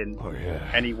hurting. Oh,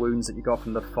 yeah. Any wounds that you got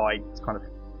from the fight kind of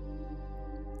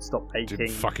stop aching.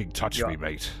 Didn't fucking touch me,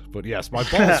 mate. But yes, my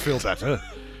balls feel better.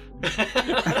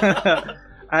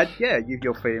 And yeah,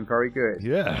 you're feeling very good.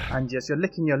 Yeah. And just you're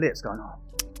licking your lips going, oh.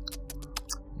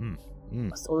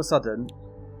 All of a sudden,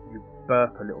 you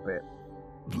burp a little bit.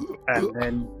 And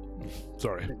then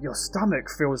Sorry. Your stomach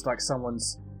feels like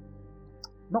someone's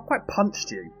not quite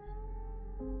punched you,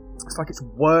 It's like it's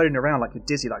whirling around like you're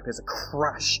dizzy, like there's a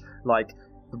crash, like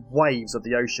the waves of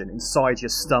the ocean inside your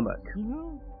stomach.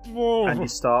 And you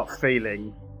start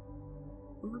feeling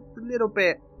a little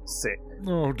bit sick.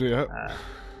 Oh dear.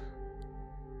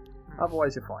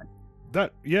 Otherwise, you're fine.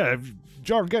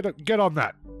 John, get on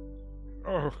that.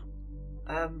 Oh.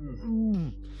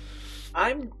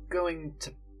 I'm going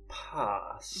to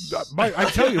pass. I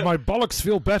tell you, my bollocks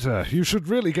feel better. You should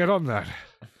really get on that.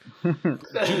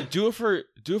 do it for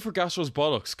Gastro's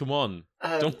bollocks. Come on.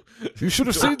 You should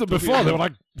have seen them before. They were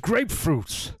like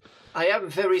grapefruits. I am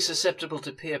very susceptible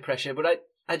to peer pressure, but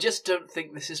I just don't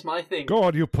think this is my thing. Go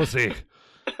on, you pussy.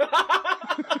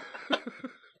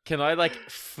 Can I,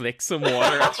 flick some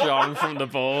water at John from the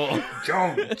bowl?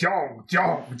 John.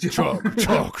 Chalk.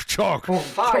 Oh,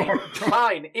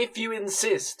 Fine, if you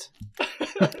insist.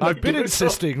 I've been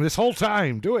insisting this whole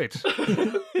time. Do it.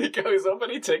 He goes up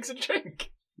and he takes a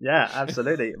drink. Yeah,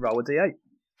 absolutely. Roll a d8.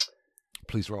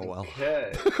 Please roll well.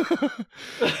 Okay.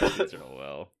 Please roll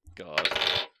well. God.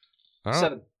 Huh?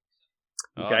 7.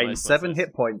 You Oh, gain nice, 7 nice.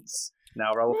 hit points.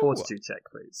 Now roll a fortitude check,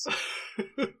 please.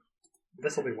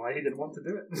 This will be why he didn't want to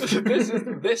do it.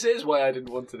 This is why I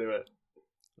didn't want to do it.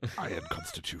 Iron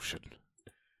Constitution.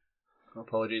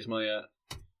 Apologies, my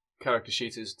character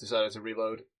sheet has decided to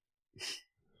reload.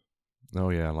 Oh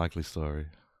yeah, likely story.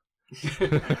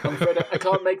 I'm afraid I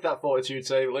can't make that fortitude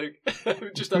save, Luke.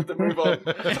 We just have to move on.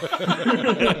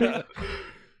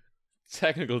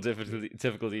 Technical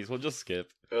difficulties. We'll just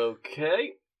skip.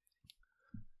 Okay.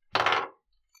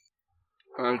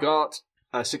 I got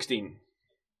 16.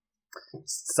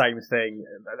 Same thing.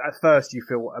 At first, you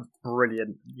feel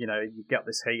brilliant. You get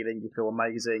this healing. You feel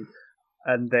amazing,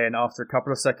 and then after a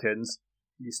couple of seconds,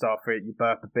 you start feeling you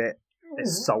burp a bit.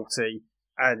 It's salty,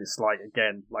 and it's like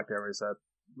there is a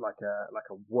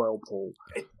whirlpool.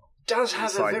 It does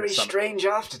have a very strange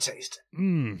aftertaste.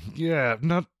 Yeah.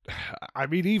 Not. I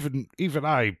mean, even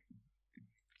I.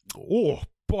 Oh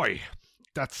boy,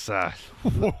 that's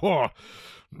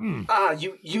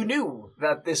You knew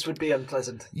that this would be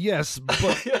unpleasant. Yes,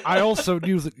 but I also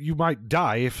knew that you might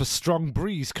die if a strong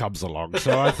breeze comes along,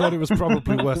 so I thought it was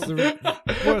probably worth the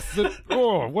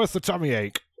tummy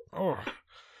ache. Oh.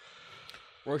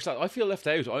 Works out. I feel left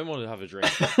out. I want to have a drink.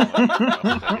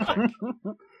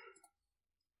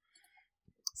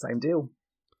 Same deal.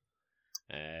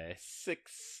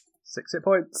 6. 6 hit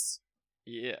points.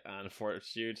 Yeah, and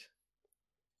fortitude.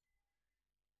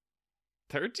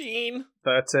 13.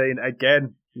 13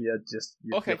 again. You're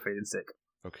Okay. feeling sick.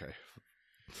 Okay.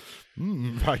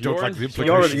 I don't like the implications.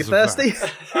 You're really thirsty.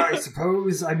 I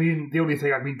suppose. I mean, the only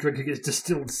thing I've been drinking is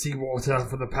distilled seawater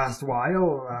for the past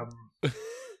while.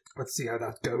 Let's see how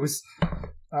that goes.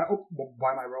 Why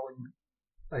am I rolling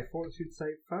a fortitude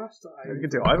save first? You can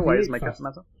do it either way. Does it make it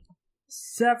matter?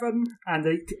 7 and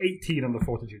 18 on the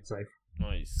fortitude save.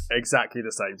 Nice. Exactly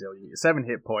the same deal. You get 7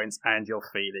 hit points, and you're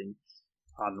feeling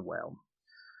unwell.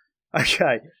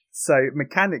 Okay, so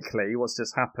mechanically, what's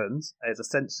just happened is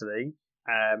essentially,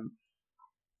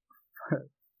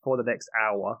 for the next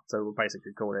hour, so we'll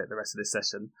basically call it the rest of this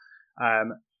session,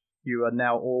 you are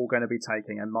now all going to be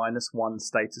taking a -1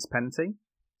 status penalty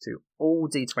to all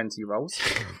D20 rolls.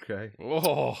 Okay.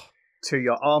 Oh, to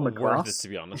your armor worth class. it, to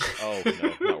be honest. Oh, no,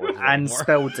 not worth it and anymore.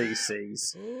 spell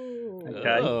DCs.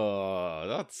 Okay. Oh,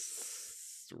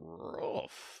 that's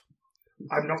rough.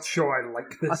 I'm not sure I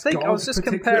like this. I think I was just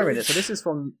comparing it. So this is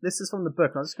from the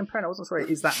book, and I was just comparing. I wasn't sure,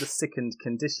 is that the sickened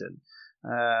condition?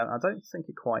 I don't think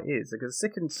it quite is, because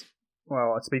sickened.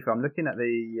 Well, to be fair, I'm looking at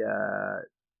the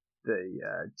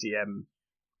GM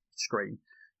screen,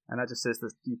 and that just says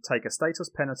that you take a status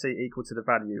penalty equal to the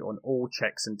value on all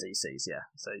checks and DCs. Yeah,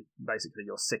 so basically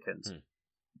you're sickened.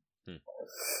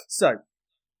 So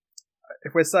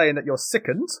if we're saying that you're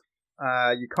sickened,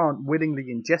 you can't willingly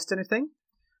ingest anything.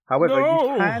 However,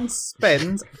 you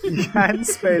can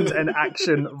spend an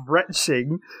action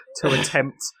retching to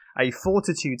attempt a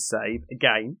fortitude save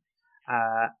again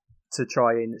to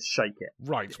try and shake it.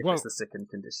 Right. If Well, it's the sickened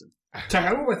condition. To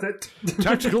hell with it.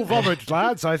 tactical vomit,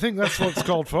 lads. I think that's what it's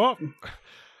called for.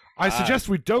 I suggest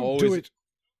we don't do it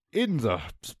in the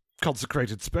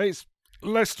consecrated space,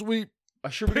 lest we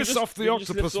piss off the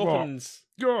octopus more.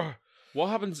 What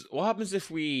happens if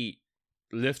we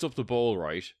lift up the bowl,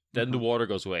 right? Then the water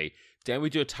goes away. Then we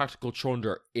do a tactical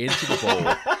chunder into the bowl,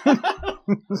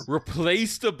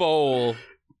 replace the bowl,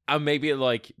 and maybe it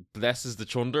blesses the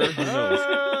chunder. Who knows?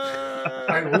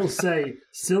 I will say,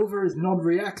 silver is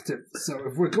non-reactive, so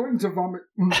if we're going to vomit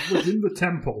within the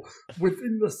temple,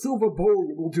 within the silver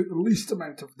bowl will do the least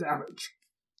amount of damage.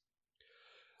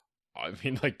 I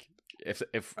mean, if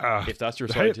that's your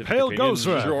scientific Hail opinion,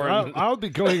 Gosra, Jordan. I'll be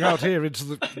going out here into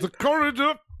the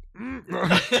corridor.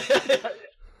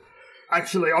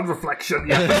 Actually, on reflection,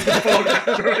 yeah.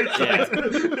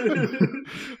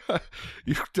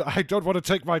 I don't want to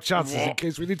take my chances in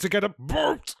case we need to get a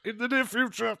boat in the near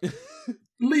future.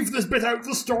 Leave this bit out of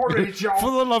the story, John.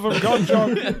 For the love of God,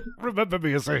 John, remember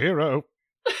me as a hero.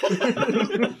 You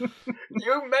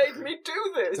made me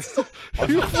do this.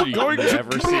 You're actually going never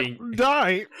to seen-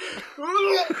 die.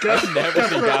 I've never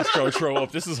seen Gastro throw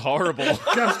up. This is horrible.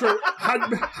 Gastro,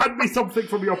 hand me something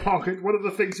from your pocket. One of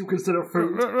the things you consider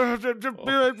food.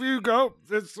 Here you go.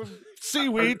 There's some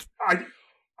seaweed.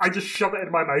 I just shove it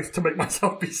in my mouth to make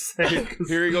myself be safe.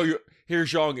 Here you go.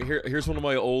 Here's Jean. Here's one of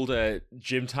my old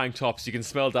gym tank tops. You can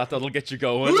smell that. That'll get you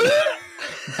going.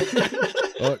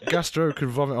 Gastro can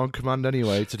vomit on command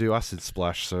anyway to do acid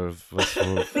splash, so that's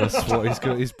what he's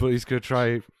going. He's going to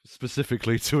try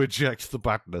specifically to eject the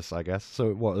badness, I guess.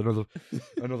 So what?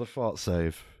 Another fart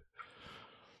save.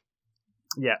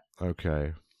 Yeah.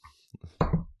 Okay.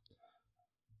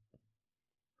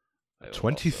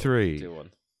 23.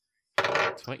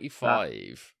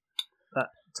 25.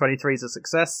 23 is a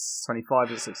success.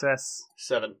 25 is a success.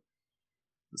 7.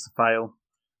 It's a fail.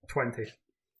 20.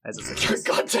 As a success.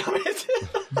 God damn it!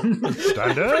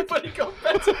 Standard. Everybody got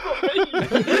better than me.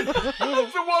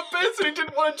 The one person who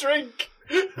didn't want to drink.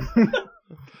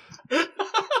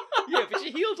 Yeah, but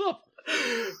you healed up.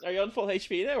 Are you on full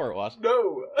HP now or what?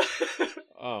 No.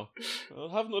 Oh, I'll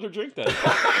have another drink then.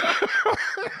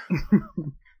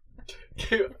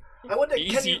 I wonder,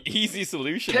 Easy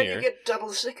solution can here. you get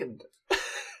double sickened?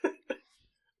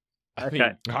 I Okay.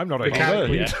 mean, I'm not a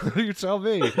Mechanically, healer. You tell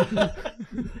me.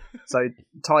 So,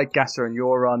 Ty, Gastro, and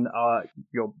your run,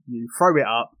 you throw it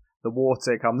up, the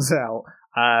water comes out,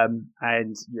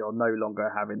 and you're no longer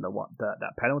having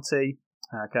that penalty.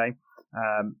 Okay.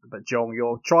 But John,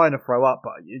 you're trying to throw up,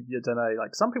 but you don't know.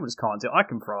 Like, some people just can't do it. I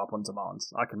can throw up on demand.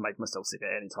 I can make myself sick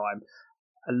at any time.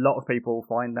 A lot of people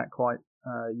find that quite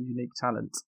unique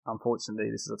talent. Unfortunately,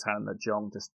 this is a talent that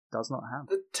John just does not have.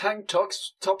 The tank top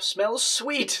smells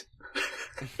sweet.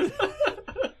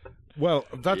 Well,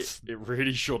 that's it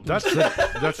really shouldn't.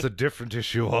 that's a different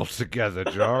issue altogether,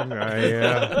 John.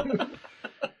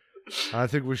 I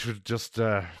think we should just,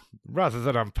 rather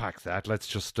than unpack that, let's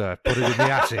just put it in the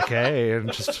attic,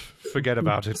 and just forget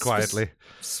about it quietly.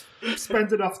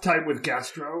 Spend enough time with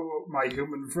Gastro, my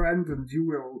human friend, and you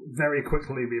will very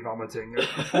quickly be vomiting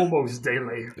almost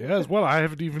daily. Yes, well, I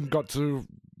haven't even got to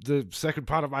the second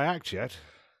part of my act yet.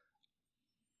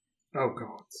 Oh,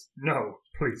 God. No.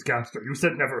 Please, Gastro. You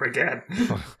said never again.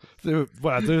 Don't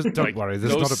worry.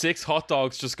 There's Those not a 6 hot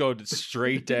dogs just go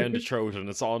straight down the throat, and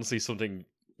it's honestly something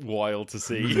wild to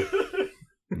see.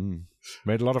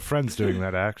 Made a lot of friends doing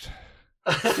that act.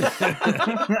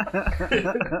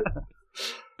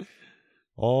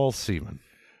 All semen.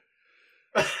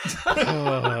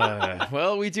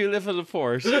 Well, we do live in the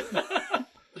port.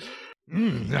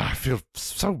 I feel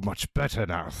so much better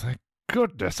now. Thank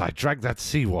goodness I drank that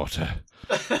seawater.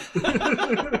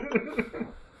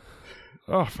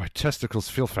 Oh, my testicles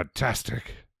feel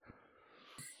fantastic.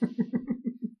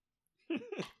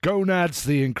 Gonads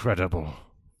the Incredible.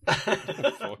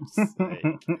 Fuck's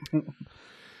sake.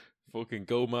 Fucking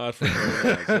go mad for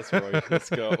gonads. That's right. Let's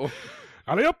go.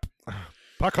 Alley up!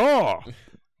 Parkour!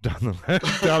 Down the leg.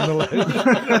 Down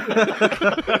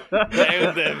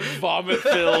the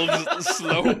vomit-filled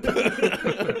slope.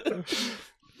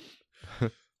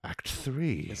 Act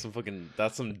 3.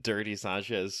 That's some dirty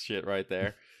Sanchez shit right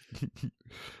there.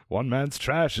 One man's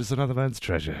trash is another man's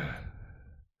treasure.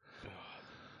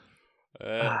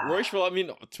 Roish, well, I mean,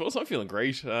 to be honest, I'm feeling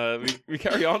great. We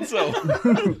carry on, so.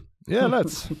 Yeah,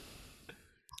 let's.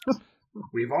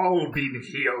 We've all been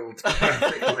healed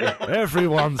perfectly.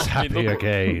 Everyone's happy look,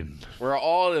 again. We're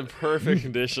all in perfect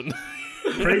condition.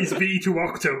 Praise be to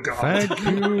Octogod. Thank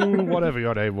you, whatever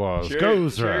your name was.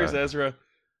 Cheers, Gozra. Ezra.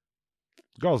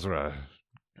 Gozra.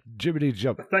 Jiminy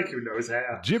Jump. Thank you,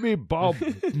 Nosehair. Jimmy Bob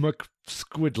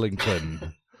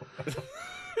McSquidlington.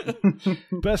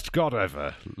 Best god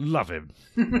ever. Love him.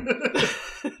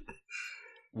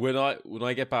 When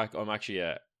I get back, I'm actually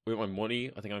with my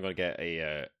money. I think I'm gonna get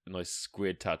a nice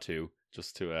squid tattoo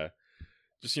just to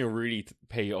really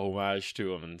pay homage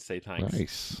to him and say thanks.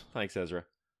 Nice. Thanks, Ezra.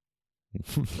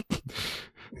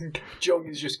 Jong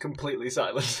is just completely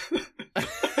silent.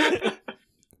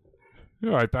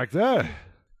 You're right back there.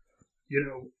 You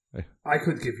know, I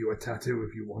could give you a tattoo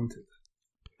if you wanted.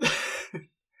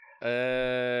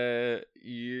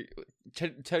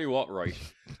 Tell you what, right?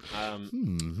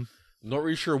 Not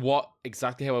really sure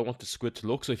exactly how I want the squid to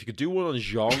look. So if you could do one on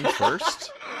Jean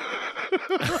first,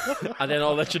 And then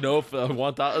I'll let you know if I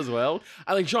want that as well.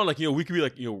 And like Sean, like, you know, we could be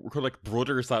like, you know, we're kind of like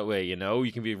brothers that way, you know.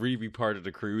 You can be really part of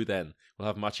the crew. Then we'll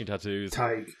have matching tattoos.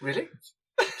 Tig, Really?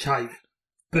 Tig,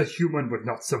 the human would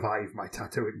not survive my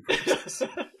tattooing process.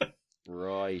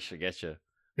 Right, I get you.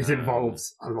 It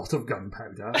involves a lot of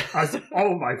gunpowder, as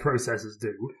all my processes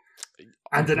do,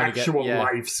 and an actual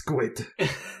live squid.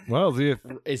 Well,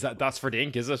 that's for the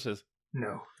ink, is it?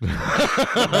 No.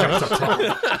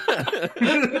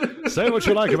 Say what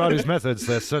you like about his methods,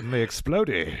 they're certainly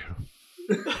exploding.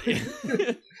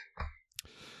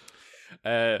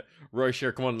 Roy,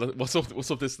 sure, come on. What's up?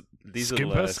 These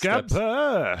Skimper steps?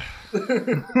 scamper.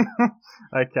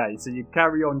 Okay, so you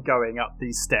carry on going up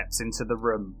these steps into the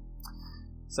room.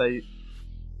 So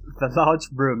the large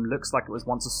room looks like it was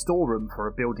once a storeroom for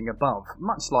a building above,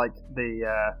 much like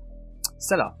the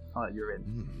cellar you're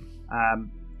in.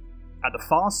 At the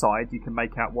far side, you can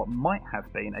make out what might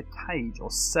have been a cage or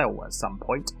cell at some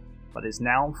point, but is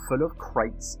now full of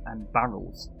crates and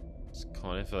barrels. It's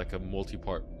kind of like a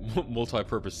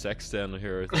multi-purpose sex den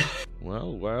here. I think.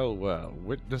 Well.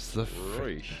 Witness the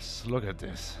fitness. Look at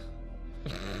this.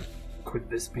 Could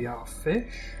this be our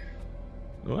fish?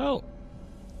 Well,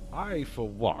 I, for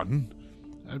one,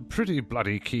 am pretty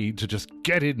bloody keen to just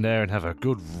get in there and have a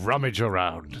good rummage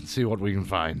around and see what we can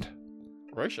find.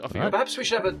 Right, off you Right. go. Perhaps we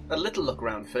should have a little look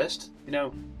around first. You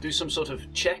know, do some sort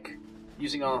of check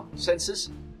using our senses.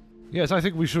 Yes, I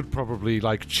think we should probably,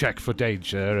 check for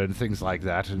danger and things like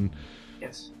that and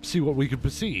Yes. see what we can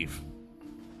perceive.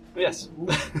 Yes.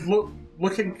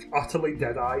 Looking utterly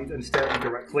dead-eyed and staring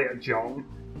directly at John,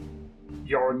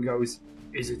 Yoren goes,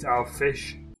 "Is it our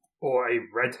fish or a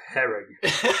red herring?"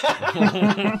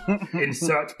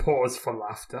 Insert pause for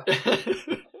laughter.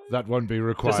 That won't be Just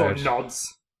required. sort of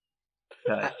nods.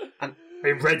 Okay.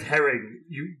 A red herring,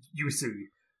 you see,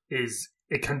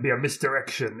 it can be a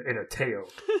misdirection in a tale,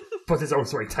 but it's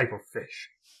also a type of fish.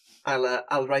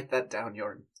 I'll write that down,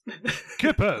 Yoren.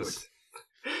 Kippers!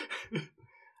 It's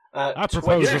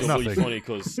Apropos of really nothing. funny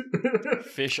because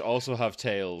fish also have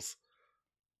tails.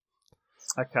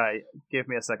 Okay, give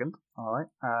me a second. All right.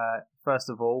 First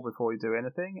of all, before you do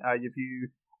anything, have you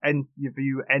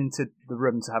entered the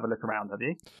room to have a look around? Have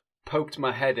you? Poked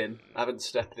my head in. I haven't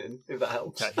stepped in, if that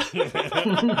helps. Okay.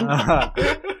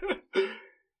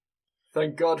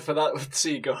 Thank God for that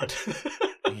sea god.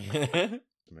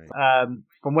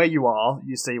 From where you are,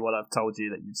 you see what I've told you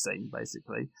that you've seen,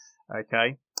 basically.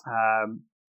 Okay.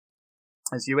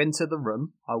 As you enter the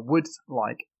room, I would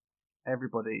like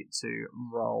everybody to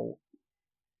roll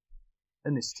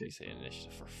initiative. You say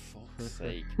initiative for fuck's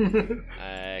sake.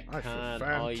 I feel Can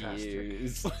I fantastic.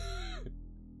 use...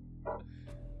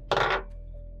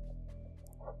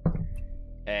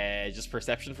 just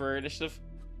perception for initiative?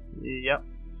 Yep.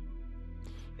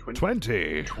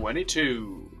 20.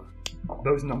 22.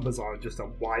 Those numbers are just a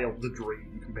wild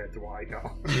dream compared to what I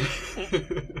got.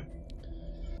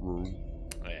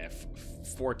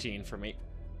 14 for me.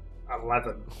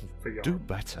 11 for you. Do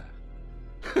better.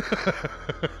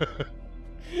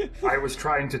 I was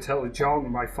trying to tell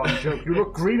John my fun joke. You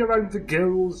look green around the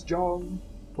gills, John.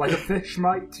 Like a fish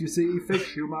might, you see,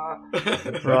 fish humor.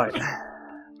 Right.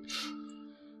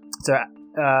 So,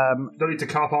 Don't need to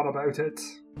carp on about it.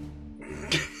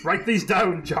 Write these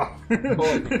down, John.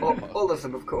 all of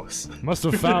them, of course. Must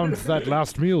have found that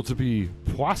last meal to be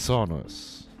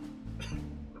poisonous.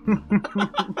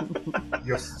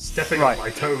 You're stepping Right. on my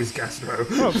toes, Gastro.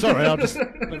 Oh, sorry, let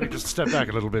me just step back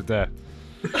a little bit there.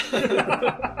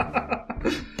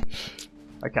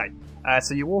 okay.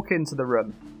 So you walk into the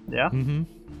room, yeah? Mm-hmm.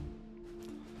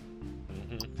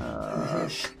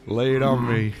 Lay it on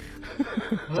me.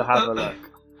 To have a look.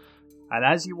 And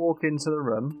as you walk into the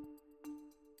room,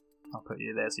 I'll put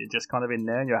you there, so you're just kind of in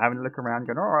there, and you're having a look around,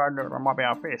 going, oh, that might be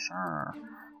our fish.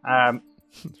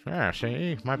 Yeah,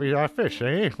 see? Might be our fish,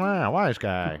 see? Wow, wise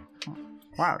guy.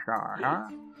 Wow, sure, huh?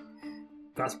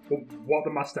 That's what the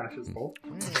mustache is for.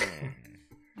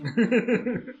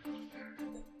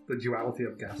 The duality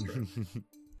of Gastro.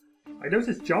 I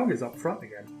noticed John is up front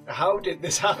again. How did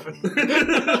this happen?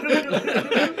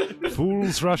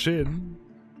 Fools rush in.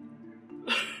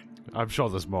 I'm sure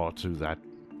there's more to that.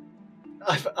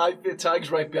 Tag's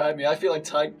right behind me. I feel like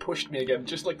Tag pushed me again,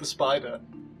 just like the spider.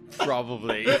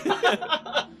 Probably.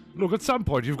 Look, at some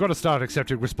point, you've got to start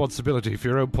accepting responsibility for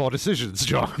your own poor decisions,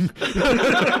 John.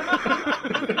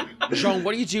 Jean,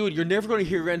 what are you doing? You're never going to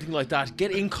hear anything like that.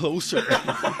 Get in closer.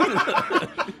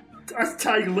 As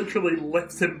Tag literally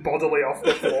lifts him bodily off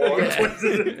the floor and twists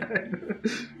it again.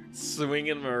 Swinging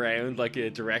him around like a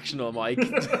directional mic.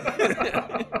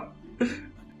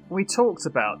 We talked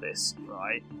about this,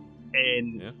 right,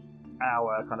 in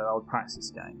our kind of old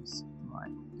practice games,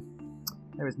 right?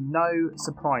 There is no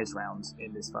surprise rounds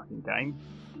in this fucking game.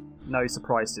 No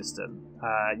surprise system.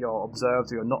 You're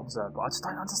observed or you're not observed, but I just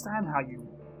don't understand how you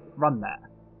run that.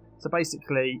 So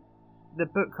basically, the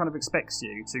book kind of expects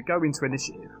you to go into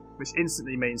initiative, which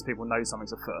instantly means people know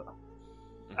something's afoot,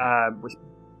 which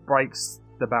breaks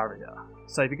the barrier.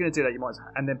 So if you're going to do that, you might...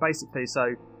 And then basically,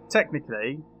 so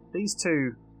technically, these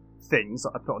two things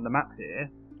that I put on the map here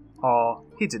are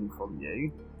hidden from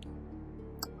you.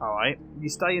 Alright, you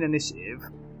stay in initiative,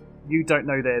 you don't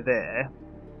know they're there,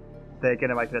 they're going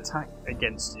to make an attack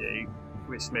against you,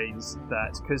 which means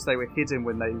that because they were hidden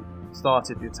when they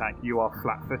started the attack, you are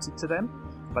flat-footed to them,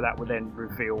 but that will then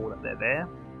reveal that they're there.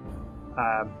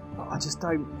 But I just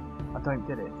don't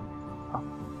get it.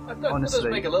 That Honestly,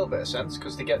 does make a little bit of sense,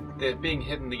 because they're being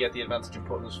hidden, they get the advantage of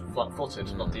putting us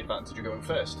flat-footed, not the advantage of going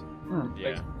first.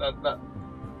 Yeah.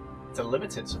 It's a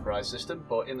limited surprise system,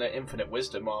 but in their infinite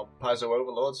wisdom, our Paizo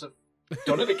overlords have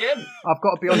done it again. I've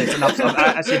got to be honest, and I've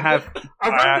actually have... A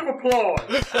round of applause!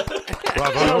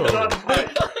 Well done, mate.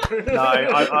 No,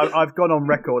 I've gone on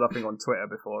record, I think, on Twitter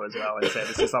before as well, and said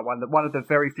this is like one of the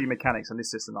very few mechanics on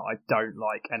this system that I don't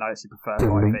like, and I actually prefer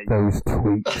 5e. those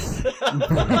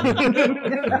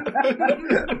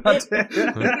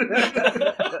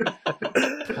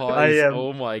Pies,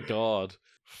 oh my god.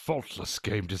 Faultless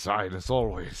game design as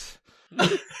always. I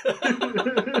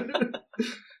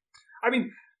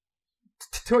mean,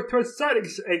 to a certain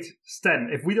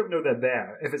extent, if we don't know they're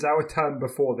there, if it's our turn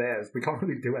before theirs, we can't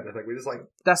really do anything. We're just like...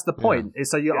 That's the point.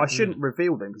 Is so I shouldn't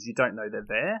reveal them because you don't know they're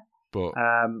there. But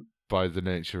by the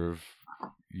nature of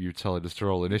you telling us to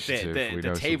roll initiative, we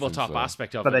know the tabletop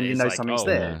aspect of it. But then you is know like, something's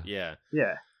there. Yeah.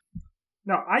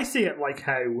 No, I see it like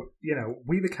how,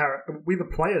 we the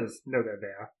players know they're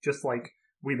there, just like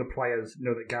we the players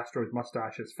know that Gastro's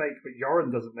mustache is fake, but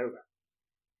Yoren doesn't know that.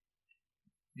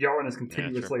 Yoren is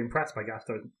continuously impressed by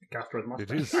Gastro's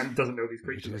mustache and doesn't know these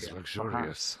creatures. It is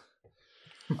luxurious.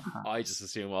 I just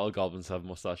assume all goblins have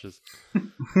mustaches.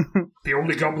 The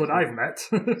only goblin I've met.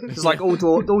 It's like all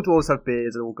dwarves have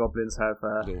beards and all goblins have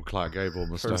little Clark Gable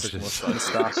mustaches.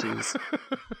 mustaches.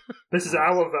 This is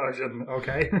our version,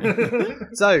 okay?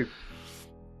 So,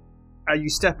 you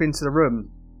step into the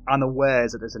room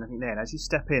unawares that there's anything there, and as you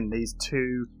step in, these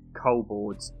two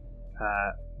kobolds,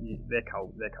 they're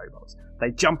kobolds.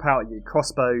 They jump out at you,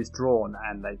 crossbows drawn,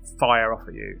 and they fire off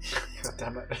at you. God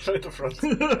damn it, right at the front.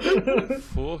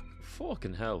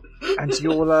 Fucking hell. And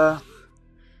you'll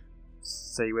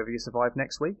see whether you survive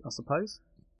next week, I suppose.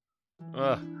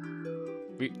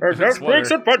 Next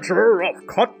week's adventure of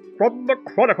Cut from the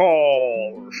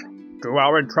Chronicles. Do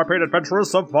our intrepid adventurers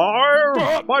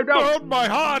survive? Find out my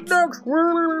heart! next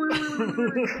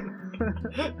week.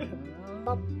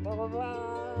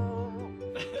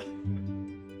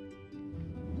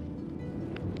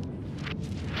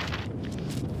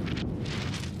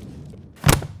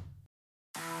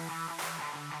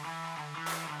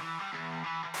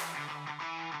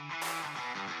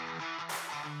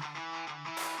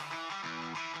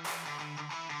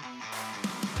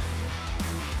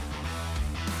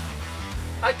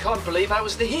 I can't believe I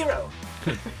was the hero.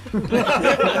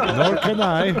 Nor can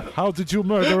I. How did you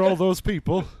murder all those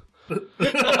people? I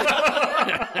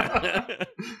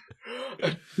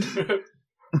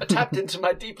tapped into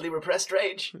my deeply repressed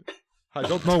rage. I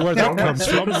don't know where that comes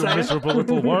from, you miserable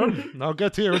little worm. Now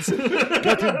get here and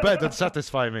get in bed and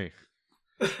satisfy me.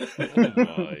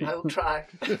 Oh I'll try.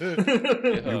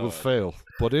 You will fail,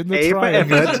 but in the trying...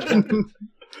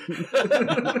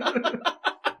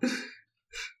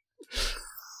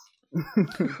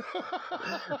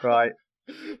 Right.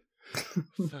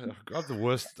 I'm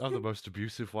the most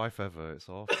abusive wife ever. It's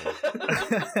awful.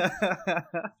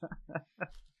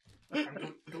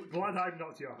 I'm glad I'm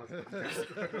not your husband.